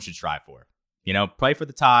everyone should strive for. Play for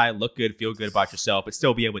the tie, look good, feel good about yourself, but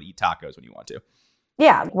still be able to eat tacos when you want to.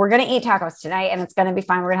 Yeah, we're going to eat tacos tonight and it's going to be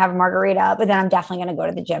fine. We're going to have a margarita, but then I'm definitely going to go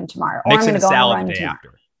to the gym tomorrow. Mix in a salad the day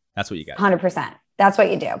after. That's what you got. 100%. That's what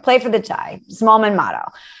you do. Play for the tie. Smallmon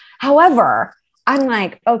motto. However, I'm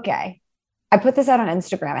like, okay, I put this out on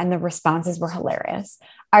Instagram and the responses were hilarious.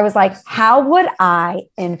 I was like, how would I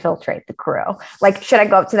infiltrate the crew? Like, should I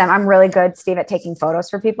go up to them? I'm really good, Steve, at taking photos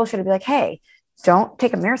for people. Should I be like, hey, don't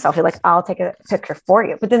take a mirror selfie. Like, I'll take a picture for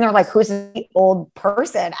you. But then they're like, who's the old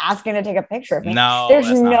person asking to take a picture of me? No, there's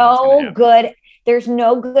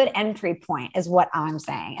no good entry point is what I'm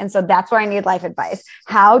saying. And so that's where I need life advice.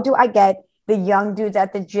 How do I get the young dudes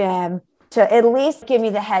at the gym to at least give me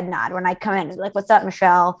the head nod when I come in? Like, what's up,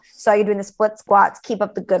 Michelle? Saw you doing the split squats. Keep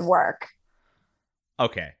up the good work.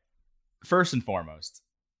 Okay. First and foremost,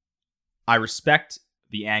 I respect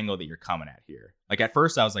the angle that you're coming at here. Like at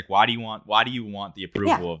first I was like, why do you want the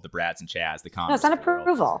approval of the Brads and Chads, the Connors? No, it's not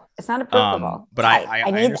approval. It's not approval. But I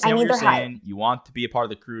understand what you're saying. You want to be a part of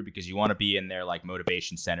the crew because you want to be in their like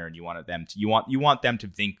motivation center, and you want them to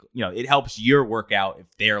think, it helps your workout if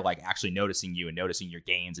they're like actually noticing you and noticing your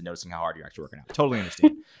gains and noticing how hard you're actually working out. I totally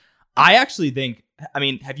understand. I actually think,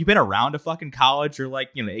 have you been around a fucking college or like,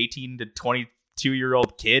 18 to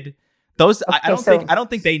 22-year-old kid? Those I don't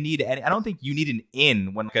think they need any. I don't think you need an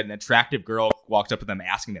in when like an attractive girl walks up to them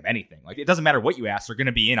asking them anything. Like it doesn't matter what you ask, they're going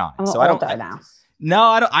to be in on it. I don't.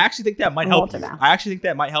 I actually think that might help you. I actually think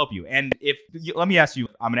that might help you. And let me ask you,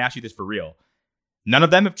 I'm going to ask you this for real. None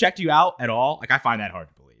of them have checked you out at all. Like I find that hard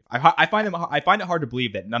to believe. I find it hard to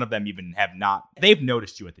believe that none of them even they've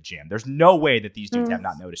noticed you at the gym. There's no way that these dudes have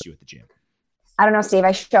not noticed you at the gym. I don't know, Steve.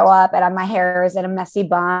 I show up and my hair is in a messy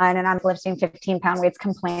bun and I'm lifting 15-pound weights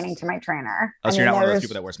complaining to my trainer. Oh, so you're not one of those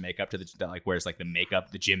people that wears makeup that like wears like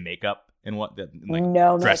the gym makeup and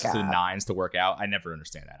dresses to the nines to work out. I never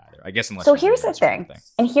understand that either. I guess unless. So here's the thing.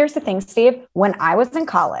 And here's the thing, Steve. When I was in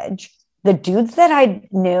college, the dudes that I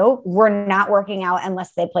knew were not working out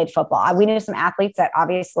unless they played football. We knew some athletes that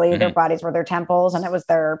obviously their bodies were their temples and it was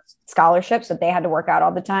their scholarship. So they had to work out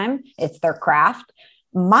all the time. It's their craft.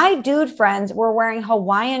 My dude friends were wearing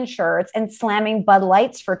Hawaiian shirts and slamming Bud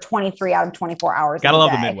Lights for 23 out of 24 hours. Gotta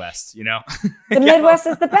love the Midwest, The Midwest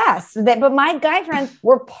is the best. But my guy friends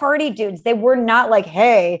were party dudes. They were not like,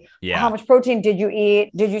 hey, how much protein did you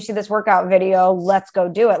eat? Did you see this workout video? Let's go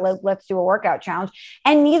do it. Let's do a workout challenge.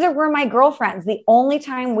 And neither were my girlfriends. The only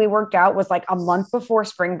time we worked out was like a month before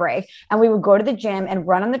spring break. And we would go to the gym and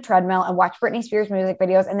run on the treadmill and watch Britney Spears music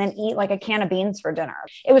videos and then eat like a can of beans for dinner.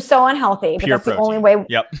 It was so unhealthy, but that's the only way.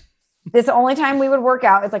 Yep. This is the only time we would work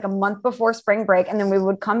out. It's like a month before spring break. And then we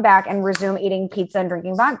would come back and resume eating pizza and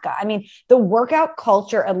drinking vodka. The workout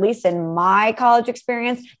culture, at least in my college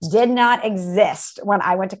experience, did not exist when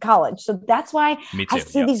I went to college. So that's why I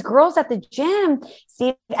see these girls at the gym,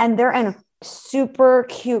 Steve, and they're in super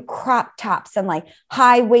cute crop tops and like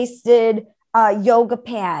high-waisted yoga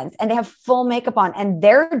pants, and they have full makeup on, and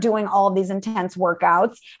they're doing all of these intense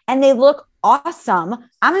workouts and they look awesome.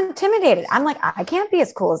 I'm intimidated. I'm like, I can't be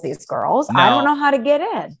as cool as these girls. No, I don't know how to get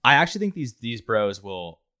in. I actually think these bros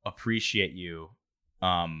will appreciate you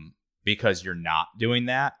because you're not doing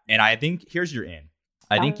that. And I think here's your in.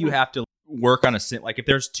 I think you have to work on like if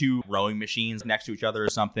there's two rowing machines next to each other or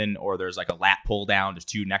something, or there's like a lat pull down, there's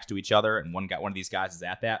two next to each other, and one of these guys is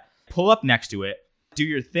at that. Pull up next to it, do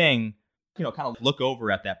your thing. Kind of look over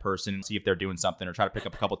at that person and see if they're doing something, or try to pick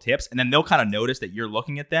up a couple tips. And then they'll kind of notice that you're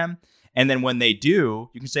looking at them. And then when they do,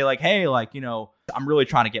 you can say like, hey, like, I'm really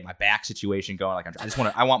trying to get my back situation going. Like,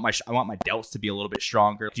 I want my delts to be a little bit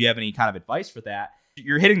stronger. Do you have any kind of advice for that?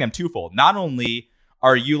 You're hitting them twofold. Not only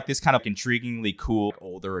are you this kind of intriguingly cool,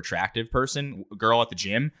 older, attractive girl at the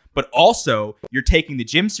gym, but also you're taking the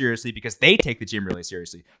gym seriously because they take the gym really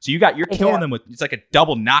seriously. So you're killing them with, it's like a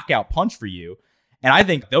double knockout punch for you. And I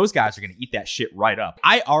think those guys are going to eat that shit right up.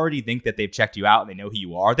 I already think that they've checked you out and they know who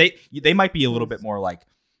you are. They might be a little bit more like,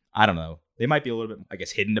 I don't know. They might be a little bit, I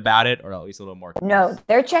guess, hidden about it, or at least a little more. No,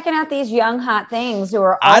 they're checking out these young hot things who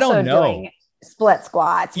are also doing split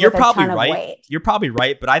squats. You're probably right. You're probably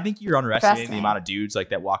right, but I think you're underestimating the amount of dudes like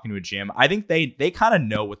that walk into a gym. I think they kind of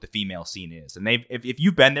know what the female scene is, and if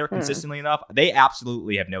you've been there consistently enough, they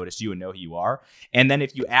absolutely have noticed you and know who you are. And then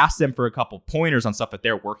if you ask them for a couple pointers on stuff that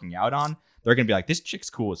they're working out on, they're gonna be like, "This chick's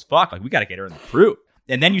cool as fuck. Like, we got to get her in the crew."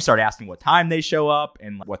 And then you start asking what time they show up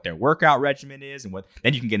and what their workout regimen is, and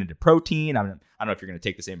then you can get into protein. I don't know if you're going to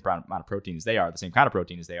take the same amount of protein as they are, the same kind of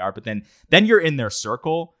protein as they are, but then you're in their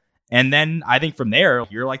circle. And then I think from there,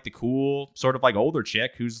 you're like the cool sort of like older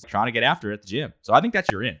chick who's trying to get after it at the gym. So I think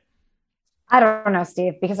that's your in. I don't know,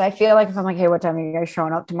 Steve, because I feel like if I'm like, hey, what time are you guys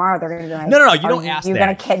showing up tomorrow? They're going to be like, no, you don't ask that. You're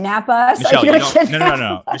going to kidnap us? Michelle,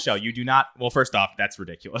 no. Michelle, you do not. Well, first off, that's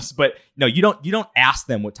ridiculous. But no, you don't ask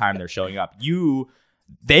them what time they're showing up.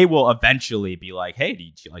 They will eventually be like, hey, do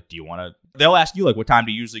you want to, they'll ask you like, what time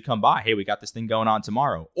do you usually come by? Hey, we got this thing going on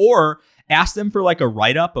tomorrow. Or ask them for like a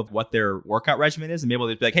write-up of what their workout regimen is, and be able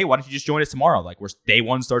to be like, hey, why don't you just join us tomorrow? Like, day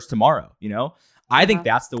one starts tomorrow, I think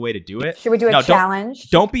that's the way to do it. Should we do a challenge?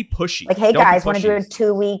 Don't be pushy. Like, hey, guys, want to do a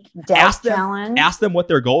 2-week death challenge? Ask them what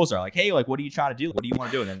their goals are. Like, hey, like, what are you trying to do? What do you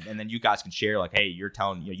want to do? And then you guys can share like, hey, you're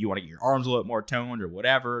telling, you want to get your arms a little bit more toned or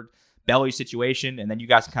whatever, belly situation. And then you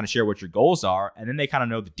guys can kind of share what your goals are. And then they kind of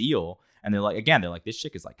know the deal. And they're like, this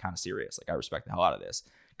chick is like kind of serious. Like, I respect the hell out of this.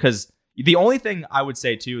 Because the only thing I would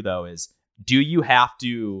say too, though, is do you have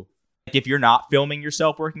to, if you're not filming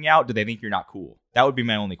yourself working out, do they think you're not cool? That would be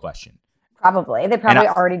my only question. Probably. They probably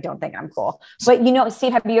already don't think I'm cool. But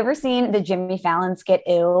Steve, have you ever seen the Jimmy Fallon skit,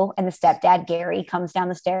 Ew? And the stepdad, Gary, comes down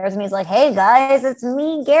the stairs and he's like, hey guys, it's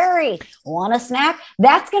me, Gary. Want a snack?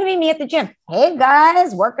 That's going to be me at the gym. Hey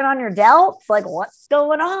guys, working on your delts? Like, what's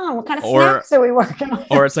going on? What kind of snacks are we working on?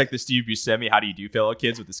 Or it's like the Steve Buscemi, how do you do fellow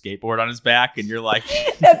kids with the skateboard on his back? And you're like,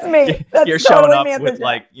 that's me. That's you're totally showing up with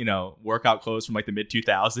like, workout clothes from like the mid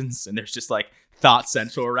 2000s. And there's just like Thought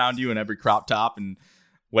Central around you in every crop top and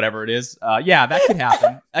whatever it is. Yeah, that could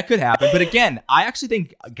happen. That could happen. But again, I actually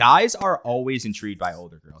think guys are always intrigued by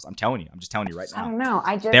older girls. I'm telling you. I'm just telling you right now. I don't know.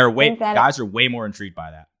 Guys are way more intrigued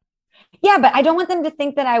by that. Yeah, but I don't want them to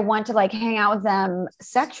think that I want to like hang out with them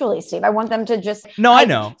sexually, Steve. I want them to just. No, I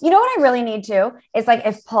know. You know what I really need to is like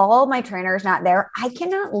if Paul, my trainer, is not there, I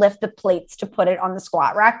cannot lift the plates to put it on the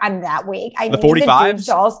squat rack. I'm that weak. I the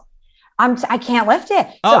 45s. I can't lift it.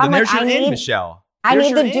 Oh, so then there's your in, Michelle. I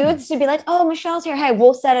need the dudes to be like, oh, Michelle's here. Hey,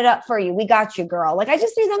 we'll set it up for you. We got you, girl. Like, I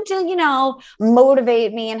just need them to,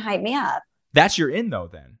 motivate me and hype me up. That's your in, though,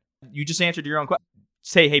 then. You just answered your own question.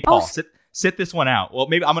 Say, hey, Paul, sit this one out. Well,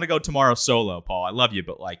 maybe I'm going to go tomorrow solo, Paul. I love you,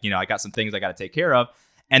 but, like, I got some things I got to take care of.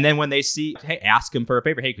 And then when they see, hey, ask him for a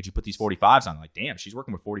favor. Hey, could you put these 45s on? Like, damn, she's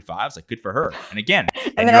working with 45s. Like, good for her. And again,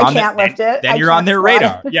 and then I can't lift it. Then you're on their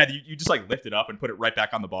radar. Yeah, you just like lift it up and put it right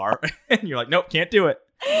back on the bar. And you're like, nope, can't do it.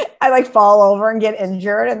 I like fall over and get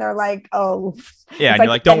injured. And they're like, oh. Yeah, and you're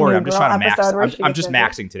like, don't worry. I'm just trying to max. I'm just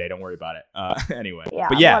maxing today. Don't worry about it. Anyway. Yeah,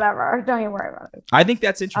 but yeah, whatever. Don't even worry about it. I think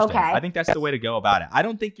that's interesting. Okay. I think that's the way to go about it. I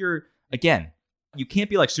don't think you can't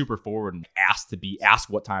be like super forward and ask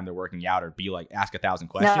what time they're working out or be like ask 1,000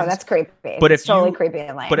 questions. No, that's creepy. But it's totally creepy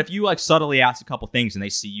and lame. But if you like subtly ask a couple things and they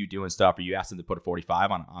see you doing stuff or you ask them to put a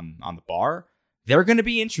 45 on the bar, they're going to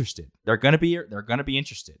be interested. They're going to be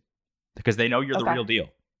interested because they know you're the real deal.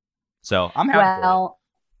 So I'm happy. Well,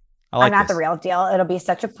 I'm not the real deal. It'll be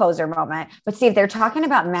such a poser moment. But Steve, they're talking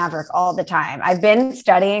about Maverick all the time. I've been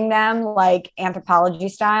studying them like anthropology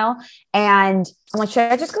style. And I'm like,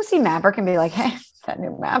 should I just go see Maverick and be like, hey, that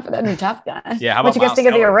new Maverick, that new tough guy? Yeah. How about what you guys think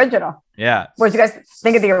of the original? Yeah. What you guys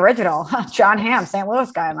think of the original? John Hamm, St.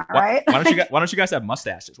 Louis guy. Am I right? Why don't you guys have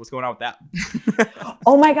mustaches? What's going on with that?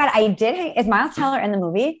 Oh my God. Is Miles Teller in the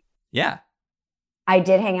movie? Yeah. I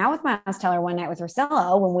did hang out with Miles Teller one night with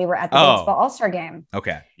Russillo when we were at the baseball All-Star game.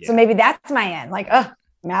 Okay. Yeah. So maybe that's my end. Like,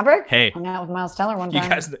 Maverick? Hey. Hung out with Miles Teller one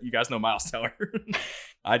time. You guys know Miles Teller?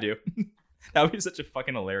 I do. That would be such a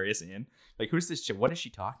fucking hilarious in. Like, who's this chick? What is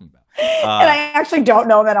she talking about? And I actually don't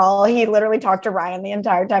know him at all. He literally talked to Ryan the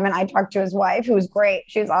entire time. And I talked to his wife, who was great.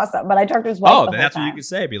 She was awesome. But I talked to his wife. Oh, then that's what you could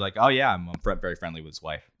say. Be like, oh, yeah, I'm very friendly with his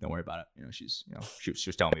wife. Don't worry about it. She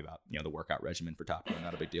was telling me about, the workout regimen for Top Gun.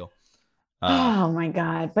 Not a big deal. Oh my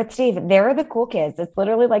God. But Steve, they're the cool kids. It's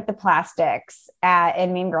literally like the plastics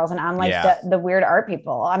in Mean Girls. And I'm like the weird art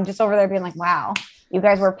people. I'm just over there being like, wow, you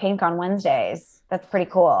guys wear pink on Wednesdays. That's pretty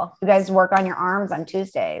cool. You guys work on your arms on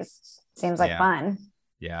Tuesdays. Seems like fun.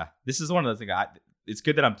 Yeah. This is one of those things. It's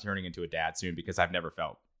good that I'm turning into a dad soon because I've never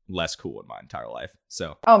felt less cool in my entire life.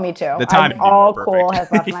 So me too. The time all cool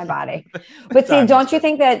has left my body. But see, don't you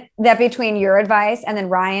think that between your advice and then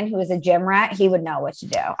Ryan, who is a gym rat, he would know what to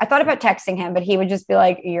do? I thought about texting him, but he would just be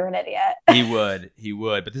like, you're an idiot. He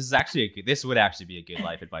would. But this would actually be a good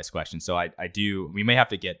life advice question. So we may have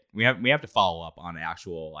to follow up on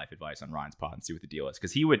actual life advice on Ryan's pod and see what the deal is.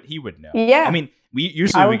 Cause he would know. Yeah. I mean, we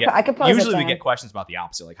get questions about the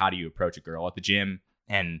opposite. Like, how do you approach a girl at the gym?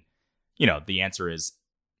 And the answer is,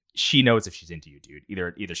 she knows if she's into you, dude.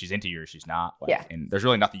 Either she's into you or she's not. And there's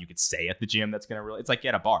really nothing you could say at the gym that's gonna it's like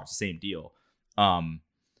at a bar. It's the same deal.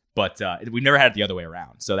 But we've never had it the other way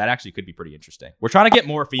around. So that actually could be pretty interesting. We're trying to get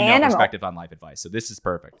more female perspective on life advice. So this is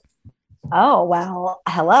perfect. Oh, well,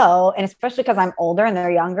 hello. And especially because I'm older and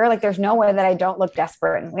they're younger. Like, there's no way that I don't look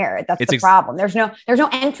desperate and weird. That's the problem. There's no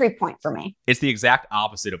entry point for me. It's the exact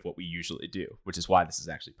opposite of what we usually do, which is why this is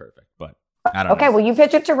actually perfect. But I don't know. Okay, well, you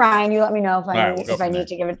pitch it to Ryan. You let me know if I need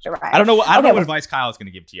to give it to Ryan. I don't know what advice Kyle is going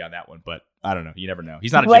to give to you on that one, but I don't know. You never know.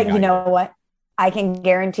 He's not a gym guy. You know what? I can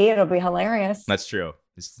guarantee it'll be hilarious. That's true.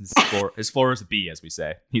 His floor is a B, as we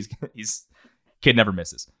say. He's kid never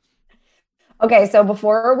misses. Okay, so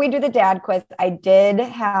before we do the dad quiz, I did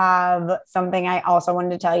have something I also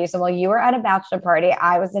wanted to tell you. So while you were at a bachelor party,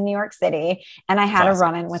 I was in New York City, and I had a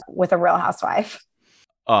run-in with a Real Housewife.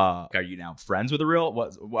 Are you now friends with a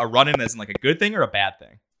run-in as in like a good thing or a bad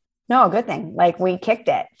thing? No, a good thing. Like, we kicked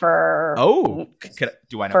it for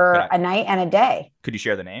a night and a day. Could you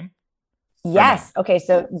share the name? Yes. Okay.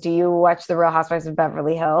 So do you watch The Real Housewives of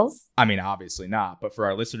Beverly Hills? I mean, obviously not. But for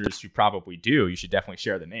our listeners who probably do, you should definitely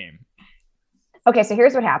share the name. Okay, so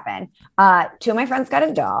here's what happened. Two of my friends got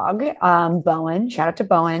a dog. Bowen, shout out to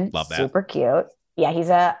Bowen. Love that. Super cute. Yeah, he's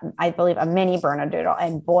I believe, a mini Bernedoodle,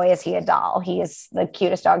 and boy, is he a doll. He is the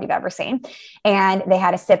cutest dog you've ever seen. And they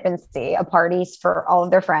had a sip and see, a parties for all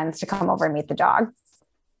of their friends to come over and meet the dog.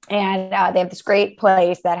 And they have this great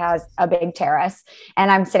place that has a big terrace,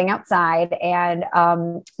 and I'm sitting outside, and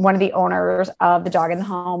one of the owners of the dog in the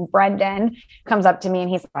home, Brendan, comes up to me and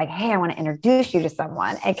he's like, hey, I want to introduce you to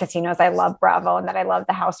someone, because he knows I love Bravo and that I love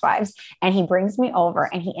the Housewives. And he brings me over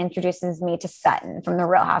and he introduces me to Sutton from the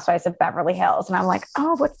Real Housewives of Beverly Hills. And I'm like,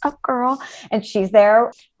 oh, what's up, girl? And she's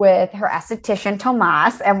there with her esthetician,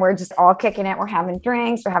 Tomas, and we're just all kicking it. We're having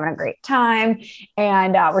drinks, we're having a great time,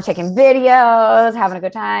 and we're taking videos, having a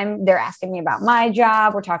good time. They're asking me about my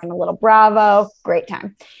job. We're talking a little Bravo. Great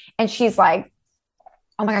time. And she's like,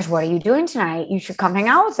 oh my gosh, what are you doing tonight? You should come hang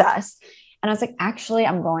out with us. And I was like, actually,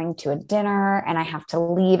 I'm going to a dinner and I have to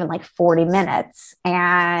leave in like 40 minutes.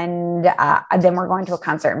 And then we're going to a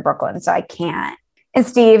concert in Brooklyn, so I can't. And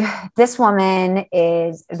Steve, this woman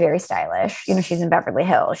is very stylish. You know, she's in Beverly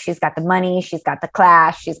Hills. She's got the money. She's got the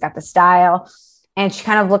class. She's got the style. And she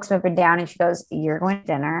kind of looks me up and down and she goes, you're going to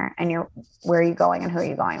dinner, and where are you going and who are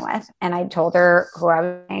you going with? And I told her who I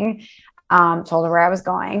was going, told her where I was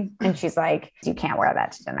going. And she's like, you can't wear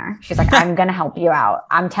that to dinner. She's like, I'm going to help you out.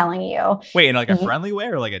 I'm telling you. Wait, in like a friendly way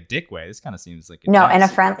or like a dick way? This kind of seems like no, in a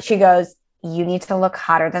friend. She goes, you need to look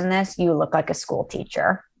hotter than this. You look like a school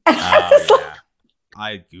teacher. Yeah.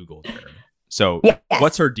 I Googled her. So yes.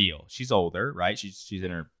 What's her deal? She's older, right? She's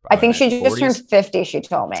in her. I think she 40s? just turned 50. She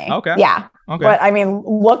told me. Okay. Yeah. Okay. But I mean,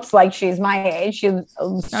 looks like she's my age. She's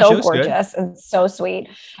so she gorgeous and so sweet.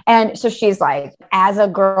 And so she's like, as a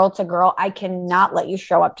girl to girl, I cannot let you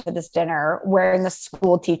show up to this dinner wearing the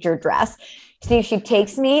school teacher dress. See, she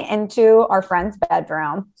takes me into our friend's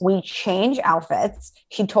bedroom. We change outfits.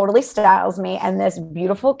 She totally styles me in this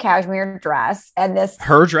beautiful cashmere dress and this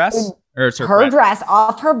her dress. Or it's her dress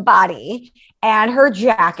off her body and her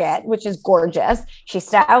jacket, which is gorgeous. She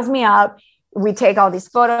styles me up. We take all these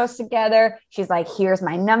photos together. She's like, here's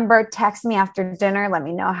my number. Text me after dinner. Let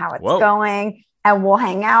me know how it's going. And we'll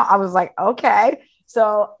hang out. I was like, okay.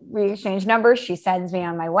 So we exchange numbers. She sends me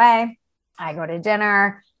on my way. I go to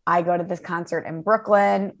dinner. I go to this concert in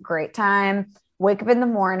Brooklyn. Great time. Wake up in the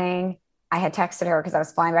morning. I had texted her because I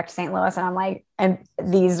was flying back to St. Louis, and I'm like, and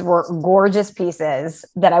these were gorgeous pieces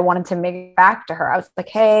that I wanted to make back to her. I was like,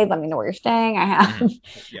 hey, let me know where you're staying. I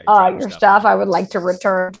have your stuff I would like to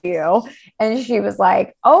return to you. And she was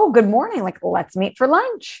like, oh, good morning. Like, let's meet for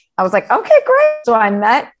lunch. I was like, okay, great. So I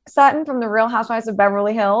met Sutton from the Real Housewives of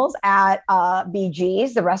Beverly Hills at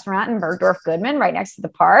BG's, the restaurant in Bergdorf Goodman, right next to the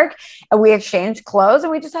park. And we exchanged clothes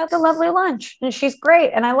and we just had a lovely lunch. And she's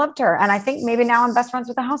great. And I loved her. And I think maybe now I'm best friends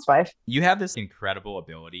with the housewife. You have this incredible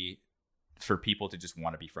ability for people to just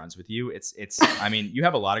want to be friends with you. It's I mean, you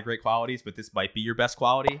have a lot of great qualities, but this might be your best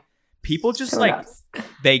quality. People just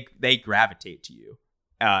they gravitate to you.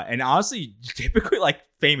 And honestly, typically like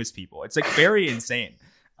famous people. It's like very insane.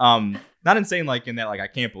 Not insane like in that like I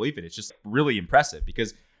can't believe it. It's just really impressive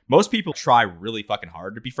because most people try really fucking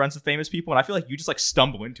hard to be friends with famous people, and I feel like you just like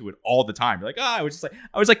stumble into it all the time. You're like, I was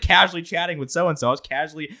like casually chatting with so and so. I was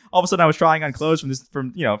casually all of a sudden I was trying on clothes from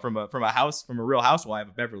a Real Housewife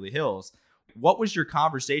of Beverly Hills. What was your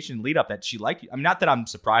conversation lead up that she liked you? I mean, not that I'm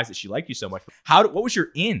surprised that she liked you so much. What was your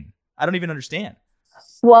in? I don't even understand.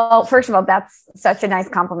 Well, first of all, that's such a nice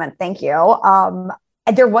compliment. Thank you.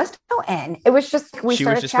 There was no in. It was just she started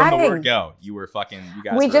was just chatting. From the word go. You were fucking. You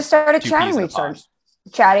guys. We just started chatting. We started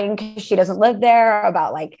chatting because she doesn't live there.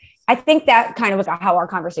 About like, I think that kind of was how our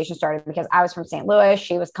conversation started because I was from St. Louis.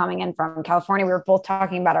 She was coming in from California. We were both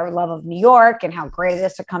talking about our love of New York and how great it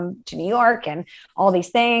is to come to New York and all these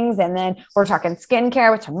things. And then we're talking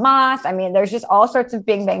skincare with Tomas. I mean, there's just all sorts of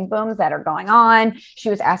bing bang booms that are going on. She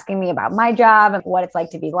was asking me about my job and what it's like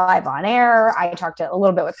to be live on air. I talked a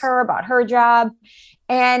little bit with her about her job.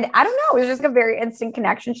 And I don't know, it was just a very instant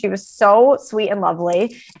connection. She was so sweet and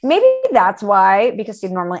lovely. Maybe that's why, because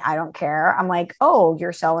normally I don't care. I'm like, oh,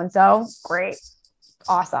 you're so-and-so. Great.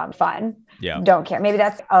 Awesome. Fun. Yeah. Don't care. Maybe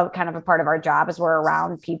that's kind of a part of our job is we're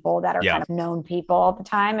around people that are kind of known people all the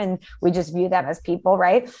time. And we just view them as people.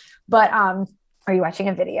 Right. But, are you watching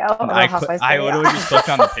a video? I literally just clicked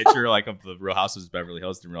on the picture like of the Real Housewives of Beverly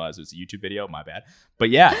Hills. Didn't realize it was a YouTube video. My bad. But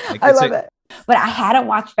yeah, like, I love it. But I hadn't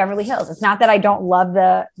watched Beverly Hills. It's not that I don't love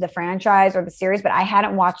the franchise or the series, but I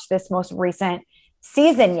hadn't watched this most recent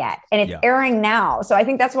season yet. And it's airing now. So I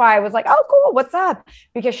think that's why I was like, oh, cool. What's up?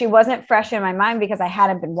 Because she wasn't fresh in my mind because I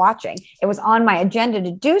hadn't been watching. It was on my agenda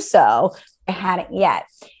to do so. I hadn't yet.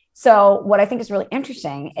 So what I think is really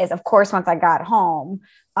interesting is, of course, once I got home,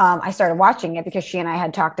 I started watching it because she and I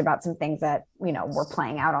had talked about some things that, were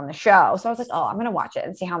playing out on the show. So I was like, oh, I'm going to watch it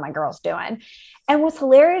and see how my girl's doing. And what's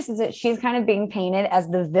hilarious is that she's kind of being painted as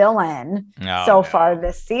the villain far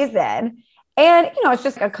this season. And, it's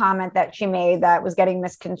just a comment that she made that was getting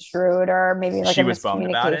misconstrued, or maybe like she a was bummed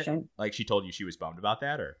about it. miscommunication. Like, she told you she was bummed about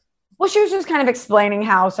that, or? Well, she was just kind of explaining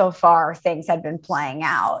how so far things had been playing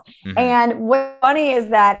out. Mm-hmm. And what's funny is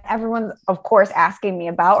that everyone's, of course, asking me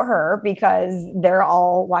about her because they're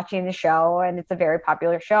all watching the show and it's a very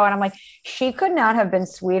popular show. And I'm like, she could not have been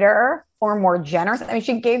sweeter or more generous. I mean,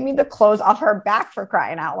 she gave me the clothes off her back, for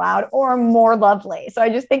crying out loud, or more lovely. So I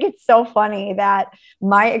just think it's so funny that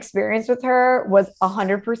my experience with her was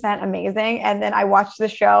 100% amazing. And then I watched the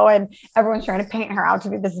show and everyone's trying to paint her out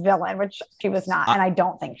to be this villain, which she was not. And I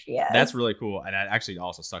don't think she is. That's really cool. And that actually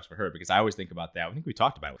also sucks for her, because I always think about that. I think we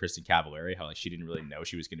talked about it with Kristen Cavallari, how like she didn't really know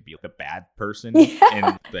she was going to be the bad person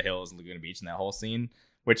in the Hills and Laguna Beach in that whole scene.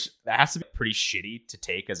 Which that has to be pretty shitty to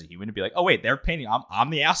take as a human, to be like, oh wait, they're painting.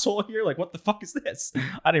 I'm the asshole here. Like, what the fuck is this? I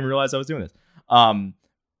didn't even realize I was doing this.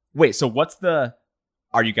 Wait, so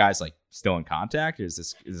are you guys like still in contact? Or is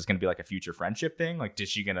this going to be like a future friendship thing? Like, is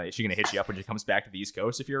she gonna hit you up when she comes back to the East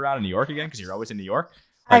Coast if you're around in New York again? Because you're always in New York.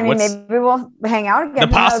 Like, maybe we'll hang out again.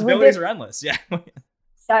 The possibilities are endless. Yeah.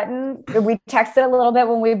 Sutton, we texted a little bit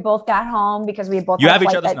when we both got home because we both have each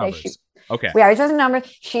other's numbers. Okay. We have each other's numbers.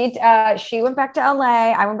 She went back to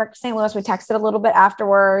LA. I went back to St. Louis. We texted a little bit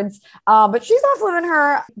afterwards. But she's off living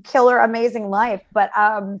her killer, amazing life. But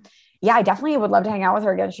yeah, I definitely would love to hang out with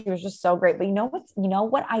her again. She was just so great. But you know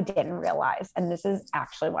what I didn't realize, and this is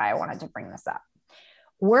actually why I wanted to bring this up.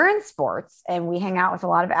 We're in sports and we hang out with a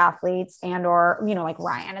lot of athletes, and or like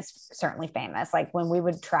Ryan is certainly famous. Like when we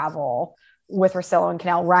would travel with Russillo and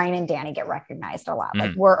Cannell, Ryan and Danny get recognized a lot.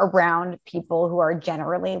 Like we're around people who are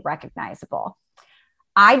generally recognizable.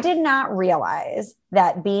 I did not realize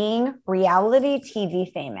that being reality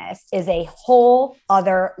TV famous is a whole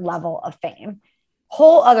other level of fame.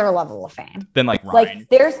 Than like Ryan, like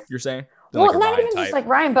there's, you're saying? Well, like not even just like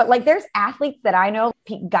Ryan, but like there's athletes that I know,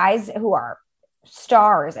 guys who are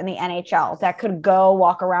stars in the NHL that could go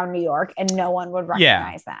walk around New York and no one would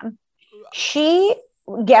recognize them. She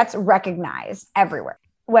gets recognized everywhere,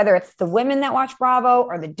 whether it's the women that watch Bravo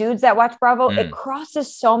or the dudes that watch Bravo. It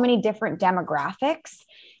crosses so many different demographics.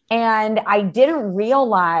 And I didn't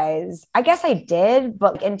realize, I guess I did,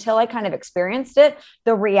 but until I kind of experienced it,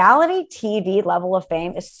 the reality TV level of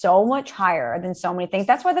fame is so much higher than so many things.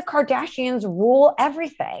 That's why the Kardashians rule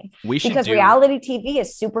everything, because reality TV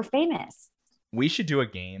is super famous. We should do a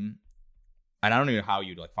game. And I don't know how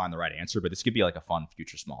you'd like find the right answer, but this could be like a fun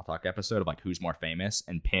future small talk episode of like who's more famous,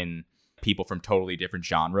 and pin people from totally different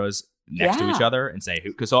genres next to each other and say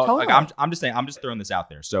who. Because like I'm just throwing this out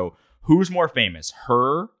there. So who's more famous,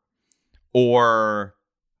 her or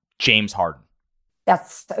James Harden?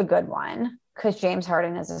 That's a good one, because James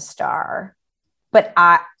Harden is a star,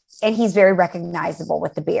 and he's very recognizable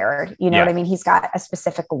with the beard. You know what I mean? He's got a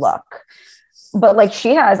specific look. But like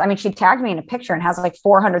she tagged me in a picture and has like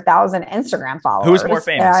 400,000 Instagram followers. Who's more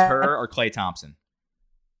famous, her or Klay Thompson?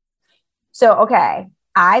 So, okay.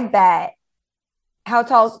 I bet, how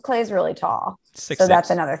tall is Klay's? Really tall. 6'6". So that's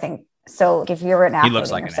another thing. So if you're an athlete, he looks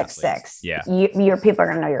like an 6'6". Yeah. Your people are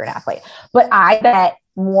going to know you're an athlete. But I bet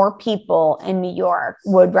more people in New York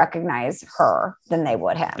would recognize her than they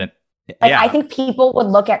would him. I think people would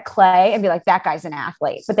look at Klay and be like, that guy's an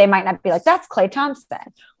athlete, but they might not be like, that's Klay Thompson.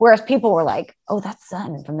 Whereas people were like, oh, that's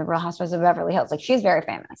Sutton from the Real Housewives of Beverly Hills. Like, she's very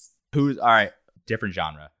famous. All right, different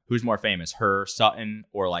genre. Who's more famous, her, Sutton,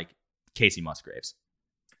 or like Casey Musgraves?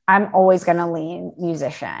 I'm always going to lean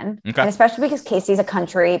musician. Okay. And especially because Casey's a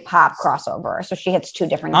country pop crossover. So she hits two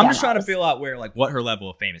different I'm just trying to feel out what her level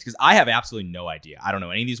of fame is, because I have absolutely no idea. I don't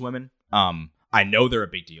know any of these women. I know they're a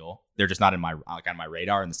big deal. They're just not on my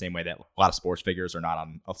radar in the same way that a lot of sports figures are not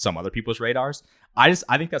on some other people's radars. I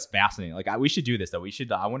think that's fascinating. Like we should do this though.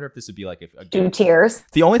 I wonder if this would be like do tiers.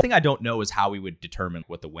 The only thing I don't know is how we would determine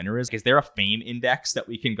what the winner is. Is there a fame index that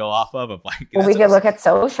we can go off of like? Well, we could look at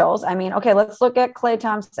socials. I mean, okay, let's look at Klay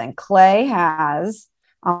Thompson. Klay has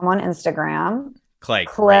on Instagram.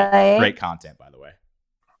 Klay. Great content, by the way.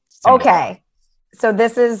 Okay, so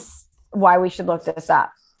this is why we should look this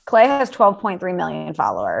up. Klay has 12.3 million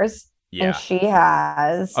followers. Yeah. And she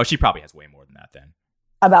has... Oh, she probably has way more than that then.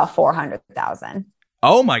 About 400,000.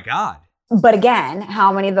 Oh my God. But again,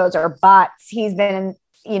 how many of those are bots? He's been,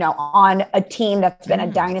 on a team that's been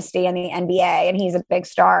a dynasty in the NBA, and he's a big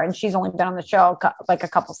star, and she's only been on the show like a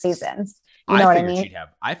couple seasons. You know what I mean?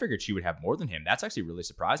 I figured she would have more than him. That's actually really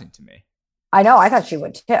surprising to me. I know. I thought she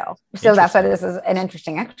would too. So that's why this is an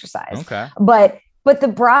interesting exercise. Okay. But the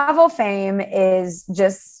Bravo fame is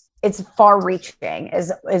just, it's far reaching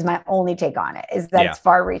is my only take on it, is that it's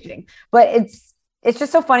far reaching. But it's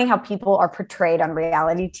just so funny how people are portrayed on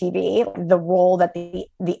reality TV, the role that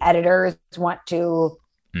the editors want to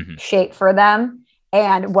shape for them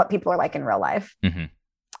and what people are like in real life. Mm-hmm.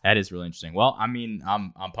 That is really interesting. Well, I mean,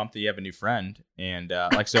 I'm pumped that you have a new friend. And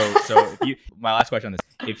so if you, my last question on this,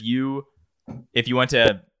 if you went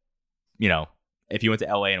to, if you went to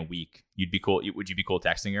LA in a week, you'd be cool. Would you be cool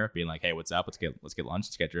texting her, being like, "Hey, what's up? Let's get lunch.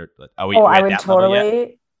 Let's get your."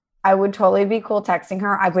 I would totally be cool texting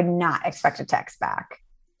her. I would not expect a text back.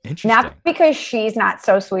 Interesting. Not because she's not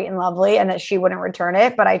so sweet and lovely and that she wouldn't return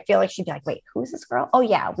it, but I feel like she'd be like, "Wait, who's this girl? Oh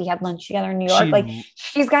yeah, we had lunch together in New York."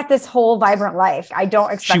 She's got this whole vibrant life. I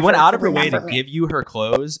don't expect. She went out of her way to give you her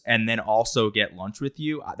clothes and then also get lunch with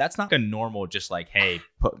you. That's not a normal, just like, hey.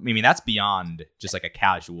 That's beyond just like a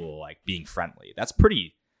casual, like being friendly. That's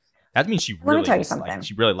pretty. That means she really. Let me tell you something.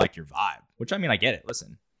 She really liked your vibe, which I get it.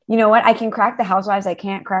 Listen. You know what? I can crack the housewives. I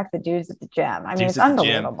can't crack the dudes at the gym. It's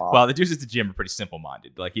unbelievable. Well, the dudes at the gym are pretty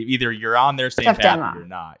simple-minded. Like either you're on their same path or you're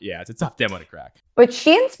not. Yeah, it's a tough demo to crack. But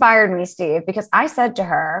she inspired me, Steve, because I said to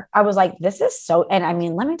her, I was like, this is so,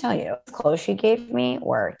 and let me tell you, the clothes she gave me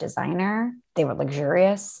were designer. They were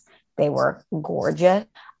luxurious. They were gorgeous.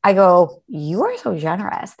 I go, you are so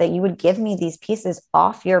generous that you would give me these pieces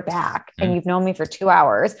off your back and you've known me for 2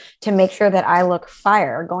 hours to make sure that I look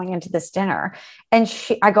fire going into this dinner. And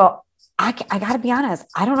I go, I got to be honest.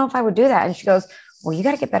 I don't know if I would do that. And she goes, well, you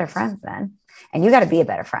got to get better friends then. And you got to be a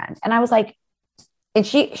better friend. And I was like, and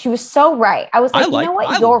she was so right. I was like, you know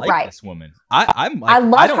what? You're right. This woman. I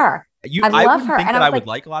love her. I love her. And I would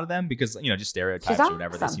like a lot of them because, just stereotypes or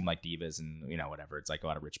whatever. They seem like divas and, whatever. It's like a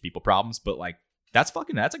lot of rich people problems. But like, that's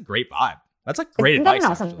a great vibe. That's like great advice.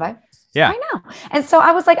 Awesome vibe. Yeah. I know. And so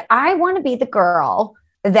I was like, I want to be the girl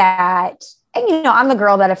that, and I'm the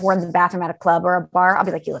girl that if we're in the bathroom at a club or a bar, I'll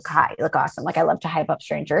be like, you look hot, you look awesome. Like I love to hype up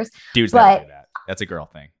strangers. Dudes never do that. That's a girl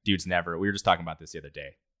thing. Dudes never. We were just talking about this the other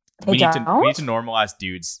day. We need to normalize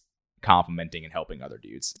dudes complimenting and helping other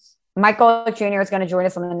dudes. Michael Jr. is going to join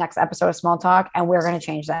us on the next episode of Small Talk, and we're going to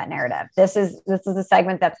change that narrative. This is a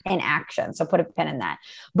segment that's in action, so put a pin in that.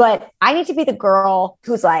 But I need to be the girl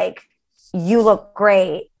who's like, you look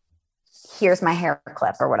great. Here's my hair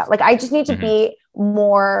clip or whatever. Like, I just need to be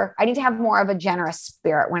more, I need to have more of a generous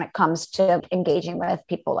spirit when it comes to engaging with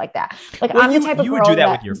people like that. Like, I'm the type of girl you would do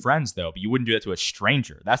that with your friends though, but you wouldn't do that to a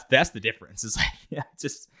stranger. That's the difference. It's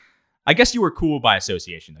like, I guess you were cool by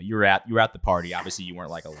association though. You were at the party. Obviously you weren't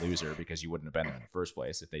like a loser because you wouldn't have been there in the first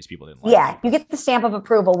place if these people didn't like you. You get the stamp of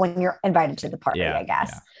approval when you're invited to the party, I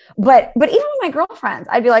guess. Yeah. But even with my girlfriends,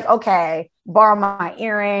 I'd be like, okay, borrow my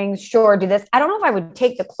earrings, sure, do this. I don't know if I would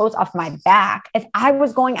take the clothes off my back. If I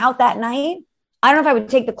was going out that night, I don't know if I would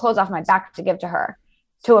take the clothes off my back to give to her,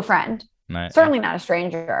 to a friend. Right. Certainly not a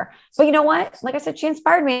stranger. But you know what? Like I said, she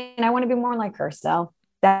inspired me and I want to be more like her. So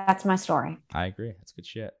that's my story. I agree. That's good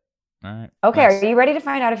shit. All right. Okay. Nice. Are you ready to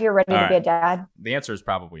find out if you're ready to be a dad? The answer is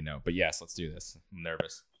probably no, but yes, let's do this. I'm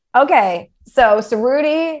nervous. Okay. So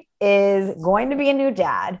Ceruti is going to be a new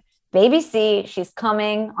dad. Baby C, she's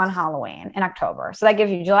coming on Halloween in October. So that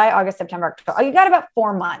gives you July, August, September, October. Oh, you got about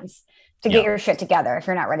 4 months to get your shit together if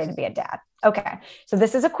you're not ready to be a dad. Okay. So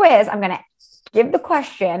this is a quiz. I'm going to give the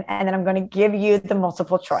question and then I'm going to give you the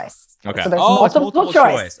multiple choice. Okay. So there's multiple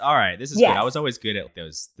choice. All right. This is good. I was always good at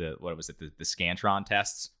those, the Scantron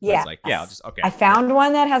tests. Yeah. I found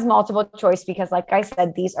one that has multiple choice because like I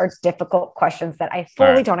said, these are difficult questions that I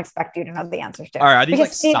fully don't expect you to know the answers to. All right. Are these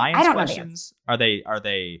like science questions? Are they, or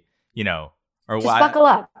just buckle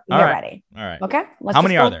up. You're ready. All right. Okay. Let's How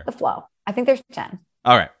many are there? The flow. I think there's 10.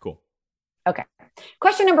 All right, cool. Okay.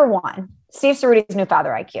 Question number 1, Steve Ceruti's new father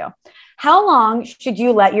IQ. How long should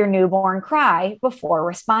you let your newborn cry before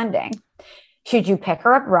responding? Should you pick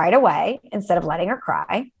her up right away instead of letting her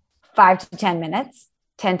cry? 5 to 10 minutes,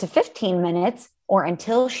 10 to 15 minutes, or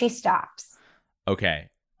until she stops? Okay.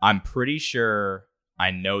 I'm pretty sure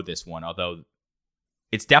I know this one, although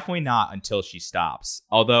it's definitely not until she stops.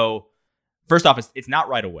 Although, first off, it's not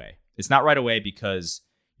right away. It's not right away because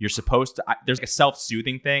you're supposed to, there's like a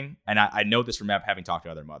self-soothing thing. And I know this from having talked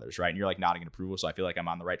to other mothers, right? And you're like nodding in approval. So I feel like I'm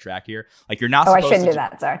on the right track here. Like you're not supposed to. I shouldn't do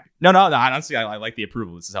that, sorry. No, honestly, I like the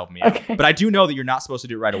approval. This is helping me out. But I do know that you're not supposed to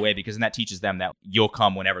do it right away because then that teaches them that you'll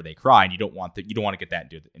come whenever they cry and you don't want to get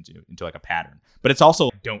that into like a pattern. But it's also,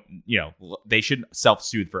 they shouldn't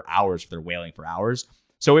self-soothe for hours if they're wailing for hours.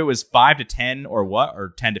 So it was 5 to 10 or what?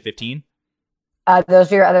 Or 10 to 15?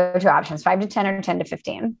 Those are your other 2 options, 5 to 10 or 10 to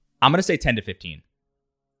 15. I'm going to say 10 to 15.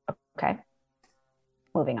 Okay.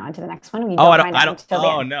 Moving on to the next one. You don't find out until the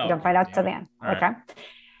end. No. You don't find out until the end. All okay. Right.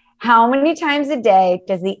 How many times a day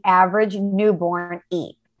does the average newborn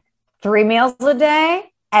eat? 3 meals a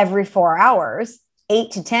day, every 4 hours,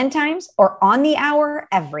 8 to 10 times, or on the hour,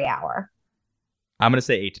 every hour? I'm going to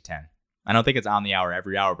say 8 to 10. I don't think it's on the hour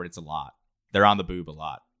every hour, but it's a lot. They're on the boob a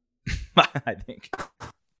lot. I think.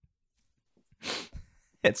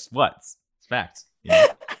 It's facts. Yeah.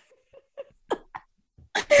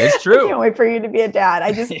 It's true. I can't wait for you to be a dad.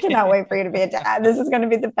 I just cannot wait for you to be a dad. This is going to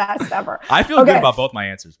be the best ever. I feel good about both my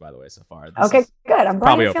answers, by the way, so far. Good. I'm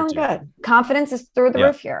glad you're feeling good. Confidence is through the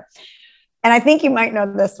roof here. And I think you might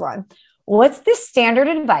know this one. What's the standard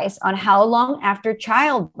advice on how long after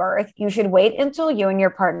childbirth you should wait until you and your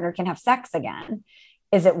partner can have sex again?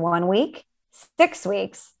 Is it 1 week, 6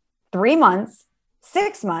 weeks, 3 months,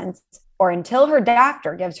 6 months, or until her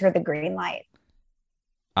doctor gives her the green light?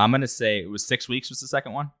 I'm going to say it was 6 weeks was the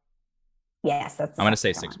second one? Yes, I'm going to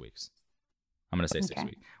say 6 weeks. I'm going to say 6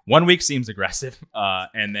 weeks. 1 week seems aggressive.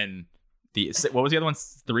 And then what was the other one?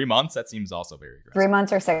 3 months? That seems also very aggressive. 3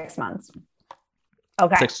 months or 6 months?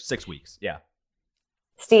 Okay. 6 weeks. Yeah.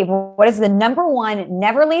 Steve, what is the number one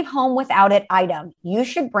never leave home without it item you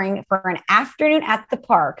should bring for an afternoon at the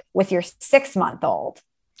park with your 6-month-old?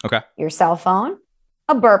 Okay. Your cell phone,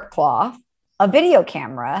 a burp cloth, a video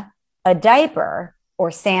camera, a diaper, or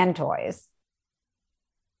sand toys?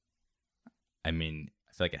 I mean,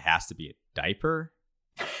 I feel like it has to be a diaper.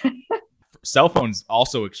 Cell phones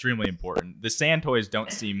also extremely important. The sand toys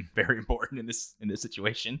don't seem very important in this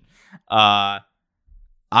situation.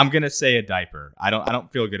 I'm gonna say a diaper. I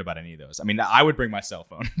don't feel good about any of those. I mean, I would bring my cell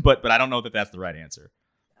phone, but I don't know that that's the right answer.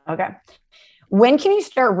 Okay. When can you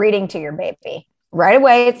start reading to your baby? Right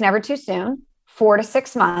away. It's never too soon. 4 to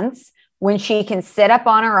 6 months. When she can sit up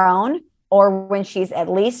on her own, or when she's at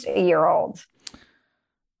least a year old?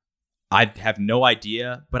 I have no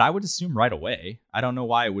idea, but I would assume right away. I don't know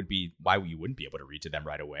why you wouldn't be able to read to them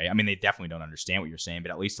right away. I mean, they definitely don't understand what you're saying,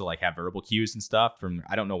 but at least to like have verbal cues and stuff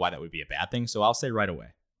I don't know why that would be a bad thing. So I'll say right away.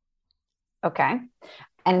 Okay.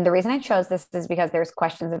 And the reason I chose this is because there's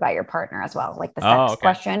questions about your partner as well, like the sex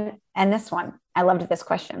question and this one. I loved this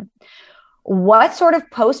question. What sort of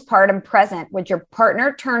postpartum present would your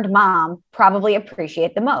partner turned mom probably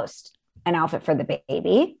appreciate the most? An outfit for the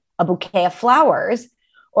baby, a bouquet of flowers,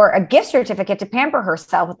 or a gift certificate to pamper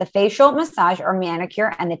herself with a facial, massage, or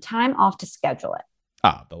manicure and the time off to schedule it?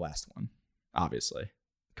 Oh, the last one, obviously.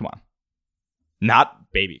 Come on.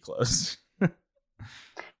 Not baby clothes.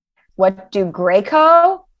 What do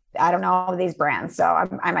Graco? I don't know all of these brands, so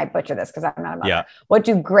I might butcher this because I'm not a mother. Yeah. What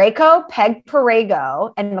do Graco, Peg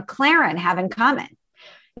Perego, and McLaren have in common?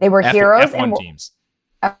 They were heroes F1 teams.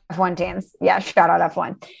 F1 teams. Yeah, shout out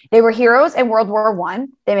F1. They were heroes in World War I.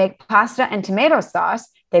 They make pasta and tomato sauce.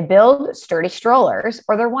 They build sturdy strollers,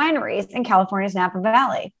 or their wineries in California's Napa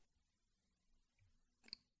Valley.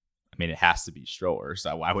 I mean, it has to be strollers.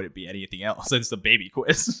 So why would it be anything else? It's a baby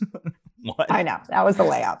quiz. What? I know. That was the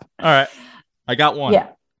layup. All right. I got one. Yeah.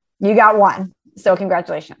 You got one. So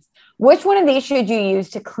congratulations. Which one of these should you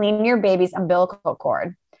use to clean your baby's umbilical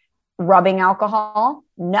cord? Rubbing alcohol,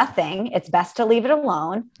 nothing. It's best to leave it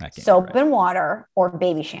alone. Soap and water, or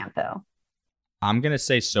baby shampoo. I'm going to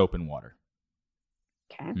say soap and water.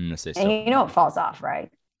 Okay. I'm going to say soap. And you know it falls off,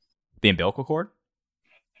 right? The umbilical cord?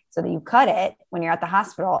 So that you cut it when you're at the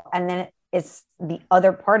hospital, and then it's the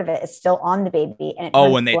other part of it is still on the baby, and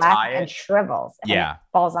it when they tie it and shrivels. And it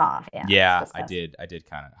falls off. Yeah, I did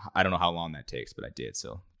kind of. I don't know how long that takes, but I did.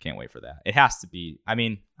 So can't wait for that. It has to be. I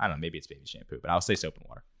mean, I don't know. Maybe it's baby shampoo, but I'll say soap and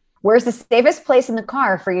water. Where's the safest place in the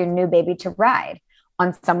car for your new baby to ride?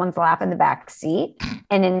 On someone's lap in the back seat,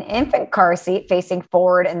 in an infant car seat facing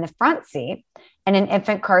forward in the front seat, in an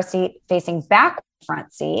infant car seat facing back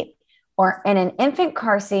front seat, or in an infant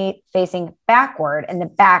car seat facing backward in the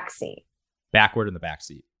back seat? Backward in the back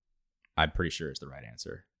seat. I'm pretty sure is the right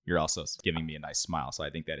answer. You're also giving me a nice smile, so I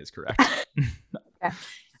think that is correct. Okay.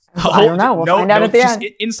 I don't know. We'll find out at the end.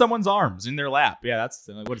 In someone's arms, in their lap. Yeah, that's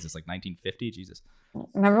what is this, like 1950? Jesus.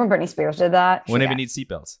 Remember when Britney Spears did that? Wouldn't even need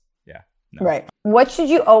seatbelts. Yeah. No. Right. What should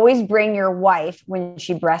you always bring your wife when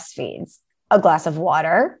she breastfeeds? A glass of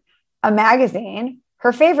water, a magazine,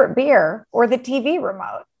 her favorite beer, or the TV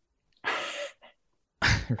remote?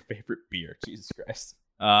 Her favorite beer. Jesus Christ.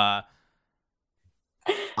 I'm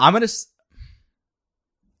gonna.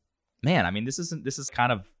 Man, I mean, this is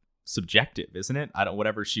kind of subjective, isn't it?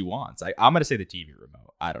 Whatever she wants. I'm gonna say the TV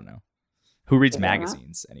remote. I don't know. Who reads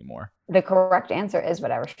magazines anymore? The correct answer is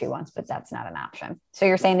whatever she wants, but that's not an option. So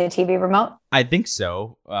you're saying the TV remote? I think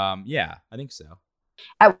so. Yeah, I think so.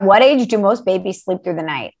 At what age do most babies sleep through the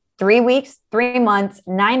night? 3 weeks, 3 months,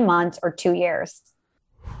 9 months, or 2 years?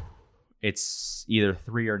 It's either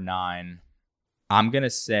 3 or 9. I'm going to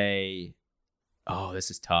say, oh,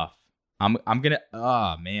 this is tough. I'm going to,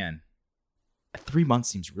 oh, man. 3 months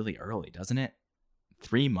seems really early, doesn't it?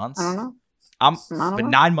 3 months? I don't know. But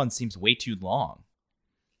 9 months seems way too long.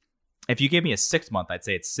 If you gave me a 6 month, I'd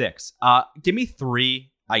say it's 6. Give me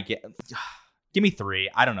 3. Give me 3.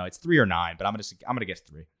 I don't know. It's 3 or 9, but I'm gonna guess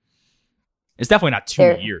 3. It's definitely not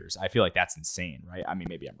 2 years. I feel like that's insane, right? I mean,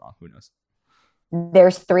 maybe I'm wrong. Who knows?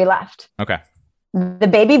 There's 3 left. Okay. The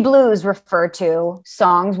baby blues refer to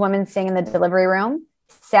songs women sing in the delivery room,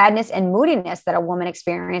 sadness and moodiness that a woman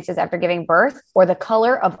experiences after giving birth, or the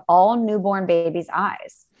color of all newborn babies'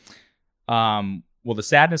 eyes. Well, the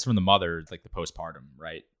sadness from the mother is like the postpartum,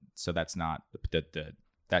 right? So that's not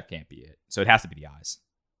that can't be it. So it has to be the eyes.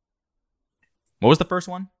 What was the first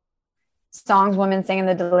one? Songs women sing in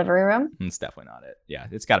the delivery room. It's definitely not it. Yeah,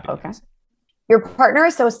 it's got to be. Okay. Your partner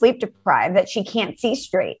is so sleep deprived that she can't see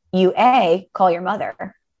straight. You A, call your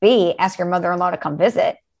mother. B, ask your mother-in-law to come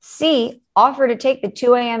visit. C, offer to take the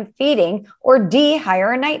 2 a.m. feeding. Or D,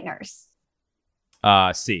 hire a night nurse.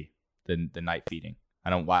 C, the night feeding. I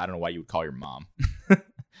don't know why you would call your mom.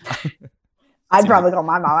 I'd probably call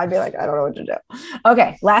my mom. I'd be like, I don't know what to do.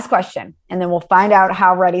 Okay, last question. And then we'll find out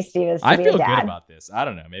how ready Steve is to be a dad. I feel good about this. I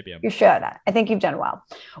don't know. Maybe You should. I think you've done well.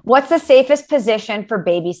 What's the safest position for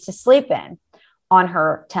babies to sleep in? On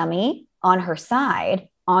her tummy, on her side,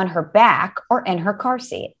 on her back, or in her car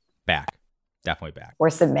seat? Back. Definitely back. We're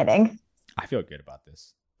submitting. I feel good about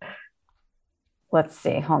this. Let's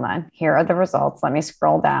see. Hold on. Here are the results. Let me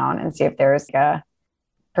scroll down and see if there's a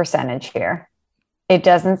percentage here. It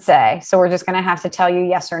doesn't say. So we're just going to have to tell you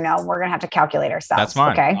yes or no. We're going to have to calculate ourselves. That's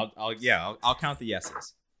fine. Okay. I'll count the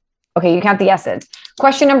yeses. Okay. You count the yeses.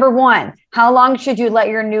 Question number 1. How long should you let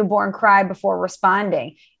your newborn cry before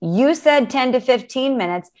responding? You said 10 to 15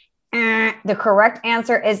 minutes. The correct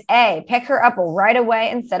answer is A. Pick her up right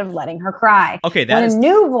away instead of letting her cry. Okay. When a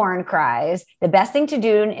newborn cries, the best thing to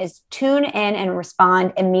do is tune in and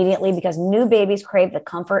respond immediately because new babies crave the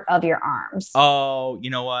comfort of your arms. Oh, you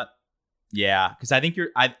know what? Yeah, because I think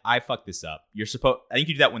I fucked this up. I think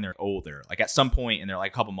you do that when they're older, like at some point and they're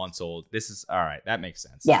like a couple months old. This is all right. That makes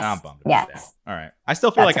sense. Yes. I'm bummed about that. All right. I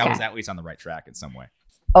still feel like I was at least on the right track in some way.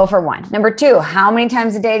 0 for 1. Number 2, how many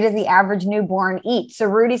times a day does the average newborn eat?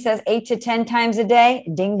 Ceruti says 8 to 10 times a day.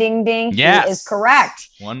 Ding, ding, ding. Yes. He is correct.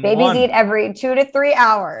 Babies eat every 2 to 3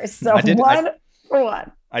 hours. So 1 for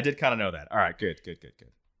 1. I did kind of know that. All right. Good.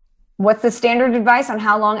 What's the standard advice on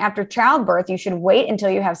how long after childbirth you should wait until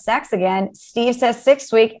you have sex again? Steve says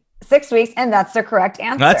 6 weeks, and that's the correct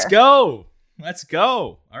answer. Let's go.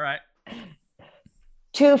 All right.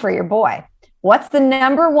 2 for your boy. What's the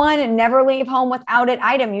number 1 never leave home without it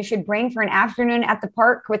item you should bring for an afternoon at the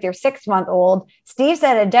park with your 6-month-old? Steve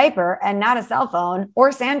said a diaper and not a cell phone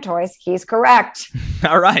or sand toys. He's correct.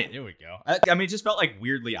 All right. Here we go. I mean, it just felt like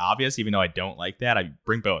weirdly obvious, even though I don't like that. I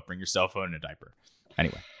bring both. Bring your cell phone and a diaper.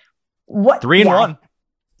 Anyway. What 3 and 1?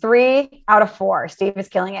 3 out of 4. Steve is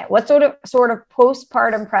killing it. What sort of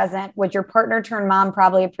postpartum present would your partner turned mom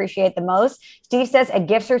probably appreciate the most? Steve says a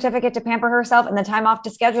gift certificate to pamper herself and the time off to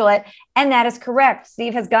schedule it. And that is correct.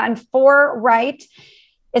 Steve has gotten 4 right.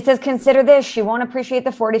 It says, consider this. She won't appreciate the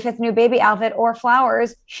 45th new baby outfit or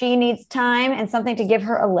flowers. She needs time and something to give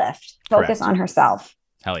her a lift. Focus on herself.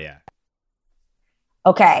 Hell yeah.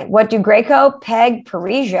 Okay, what do Graco, Peg,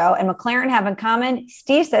 Parigio, and McLaren have in common?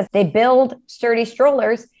 Steve says they build sturdy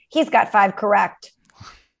strollers. He's got 5 correct.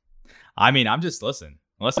 I mean, I'm just listening.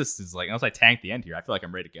 Unless I tank the end here, I feel like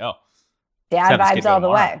I'm ready to go. Dad vibes all the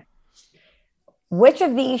way. Which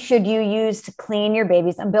of these should you use to clean your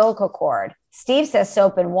baby's umbilical cord? Steve says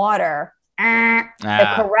soap and water.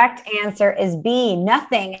 The correct answer is B,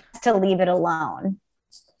 nothing, to leave it alone.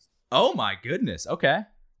 Oh my goodness. Okay.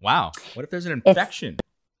 Wow. What if there's an infection?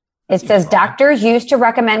 It says doctors used to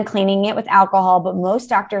recommend cleaning it with alcohol, but most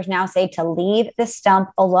doctors now say to leave the stump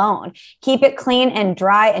alone. Keep it clean and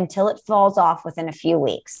dry until it falls off within a few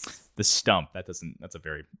weeks. The stump. That's a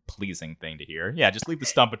very pleasing thing to hear. Yeah, just leave the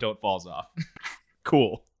stump until it falls off.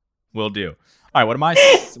 Cool. Will do. All right, what am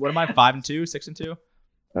I 5 and 2, 6 and 2?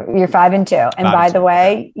 You're 5 and 2. And by the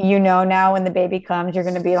way, you know now when the baby comes, you're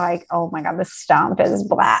going to be like, oh my God, the stump is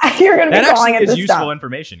black. You're going to be calling it the stump. That actually is useful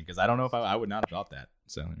information because I don't know if I would not have thought that.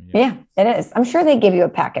 So yeah, it is. I'm sure they give you a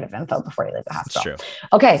packet of info before you leave the hospital. That's true.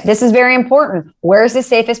 Okay, this is very important. Where's the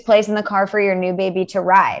safest place in the car for your new baby to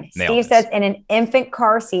ride? Steve says in an infant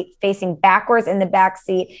car seat facing backwards in the back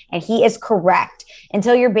seat, and he is correct.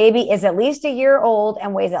 Until your baby is at least a year old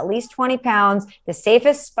and weighs at least 20 pounds, the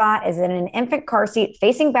safest spot is in an infant car seat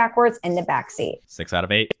facing backwards in the back seat. 6 out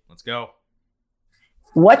of 8. Let's go.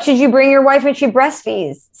 What should you bring your wife when she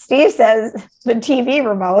breastfeeds? Steve says the TV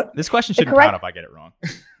remote. This question shouldn't count if I get it wrong.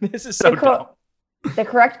 This is so dumb. The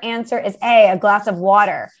correct answer is A, a glass of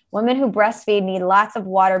water. Women who breastfeed need lots of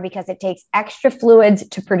water because it takes extra fluids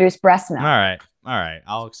to produce breast milk. All right.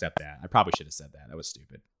 I'll accept that. I probably should have said that. That was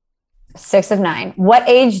stupid. 6 of 9. What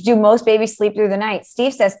age do most babies sleep through the night?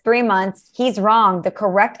 Steve says 3 months. He's wrong. The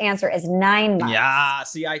correct answer is 9 months. Yeah.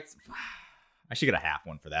 See, I should get a half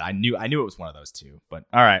one for that. I knew it was one of those two, but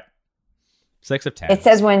all right. 6 of 10. It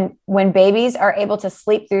says when babies are able to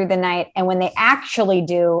sleep through the night and when they actually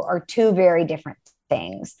do are two very different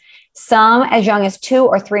things. Some as young as 2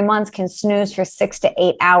 or 3 months can snooze for 6 to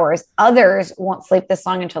 8 hours. Others won't sleep this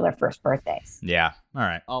long until their first birthdays. Yeah. All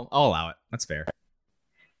right. I'll allow it. That's fair.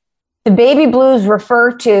 The baby blues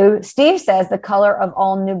refer to, Steve says, the color of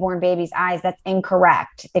all newborn babies' eyes. That's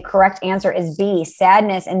incorrect. The correct answer is B,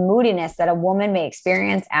 sadness and moodiness that a woman may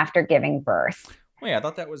experience after giving birth. Wait, I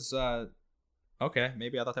thought that was okay.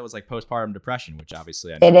 Maybe I thought that was like postpartum depression, which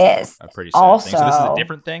obviously I know it is a pretty sad thing. So this is a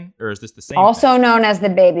different thing, or is this the same? Also thing? known as the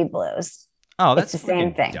baby blues. Oh, that's the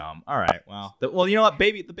same thing. Dumb. All right. Well, you know what?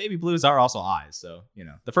 The baby blues are also eyes. So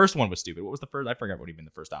the first one was stupid. What was the first? I forgot what even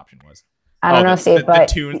the first option was. I don't know, Steve, but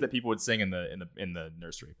the tunes that people would sing in the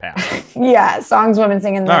nursery past. Yeah, songs women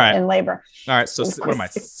sing in labor. All right. So what am I?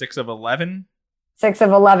 6 of 11. 6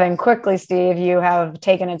 of 11. Quickly, Steve, you have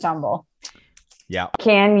taken a tumble. Yeah.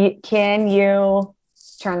 Can you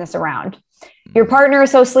turn this around? Your partner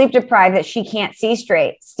is so sleep deprived that she can't see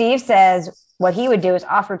straight. Steve says what he would do is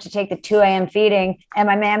offer to take the 2 a.m. feeding, and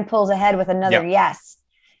my man pulls ahead with another yes.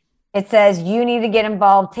 It says you need to get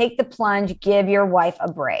involved, take the plunge, give your wife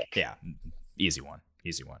a break. Yeah, easy one.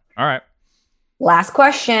 All right. Last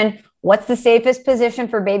question. What's the safest position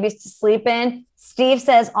for babies to sleep in? Steve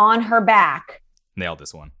says on her back. Nailed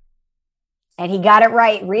this one. And he got it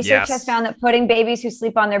right. Research has found that putting babies who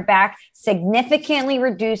sleep on their back significantly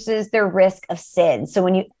reduces their risk of SIDS. So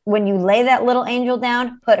when you lay that little angel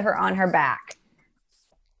down, put her on her back.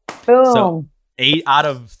 Boom. So 8 out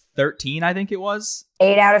of 13, I think it was.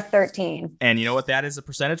 8 out of 13. And you know what that is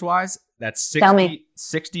percentage-wise? That's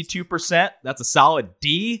 62%. That's a solid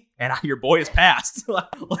D. And your boy is passed.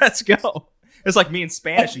 Let's go. It's like me in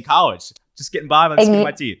Spanish in college. Just getting by the skin of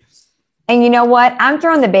my teeth. And you know what? I'm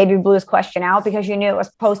throwing the baby blues question out because you knew it was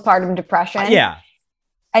postpartum depression. Yeah.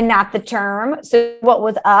 And not the term. So what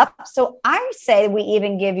was up? So I say we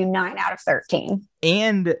even give you 9 out of 13.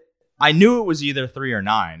 And I knew it was either 3 or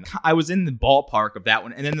 9. I was in the ballpark of that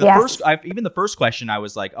one. And then the first question, I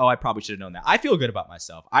was like, oh, I probably should have known that. I feel good about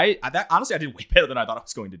myself. Honestly, I did way better than I thought I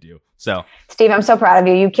was going to do. So, Steve, I'm so proud of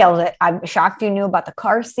you. You killed it. I'm shocked you knew about the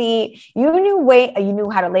car seat. You knew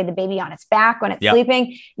how to lay the baby on its back when it's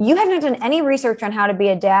sleeping. You have not done any research on how to be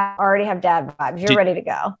a dad. Already have dad vibes. You're ready to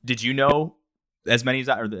go. Did you know as many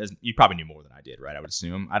as you probably knew more than I did, right? I would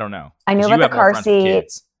assume. I don't know. I knew about the car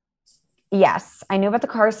seat. Yes, I knew about the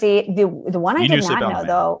car seat. The one I did not know,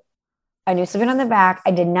 though, I knew sleeping on the back.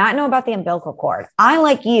 I did not know about the umbilical cord. I,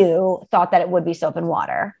 like you, thought that it would be soap and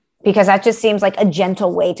water because that just seems like a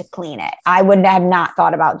gentle way to clean it. I would have not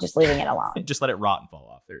thought about just leaving it alone. Just let it rot and fall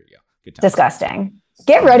off. There you go. Good time. Disgusting.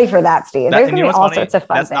 Get ready for that, Steve. There's going to be all sorts of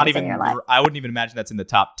fun things in your life. I wouldn't even imagine that's in the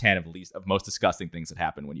top 10 of most disgusting things that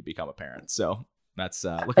happen when you become a parent. So that's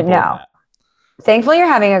looking forward to that. Thankfully, you're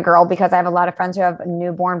having a girl because I have a lot of friends who have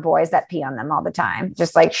newborn boys that pee on them all the time.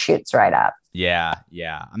 Just like shoots right up. Yeah.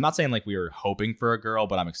 I'm not saying like we were hoping for a girl,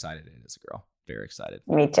 but I'm excited it is a girl. Very excited.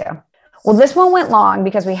 Me too. Well, this one went long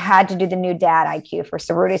because we had to do the new dad IQ for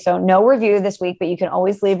Ceruti. So no review this week, but you can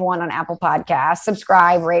always leave one on Apple Podcasts.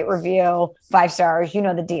 Subscribe, rate, review, 5 stars. You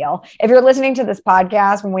know the deal. If you're listening to this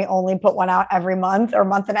podcast when we only put one out every month or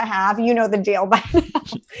month and a half, you know the deal by now.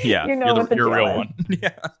 Yeah, you know you're a real one.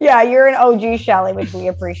 Yeah, you're an OG Shelly, which we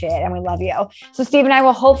appreciate and we love you. So Steve and I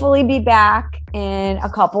will hopefully be back in a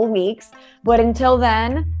couple weeks. But until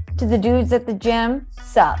then, to the dudes at the gym,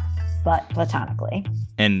 sup, but platonically.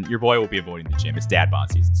 And your boy will be avoiding the gym. It's dad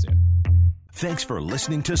bod season soon. Thanks for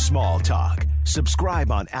listening to Small Talk.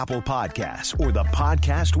 Subscribe on Apple Podcasts or the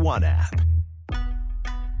Podcast One app.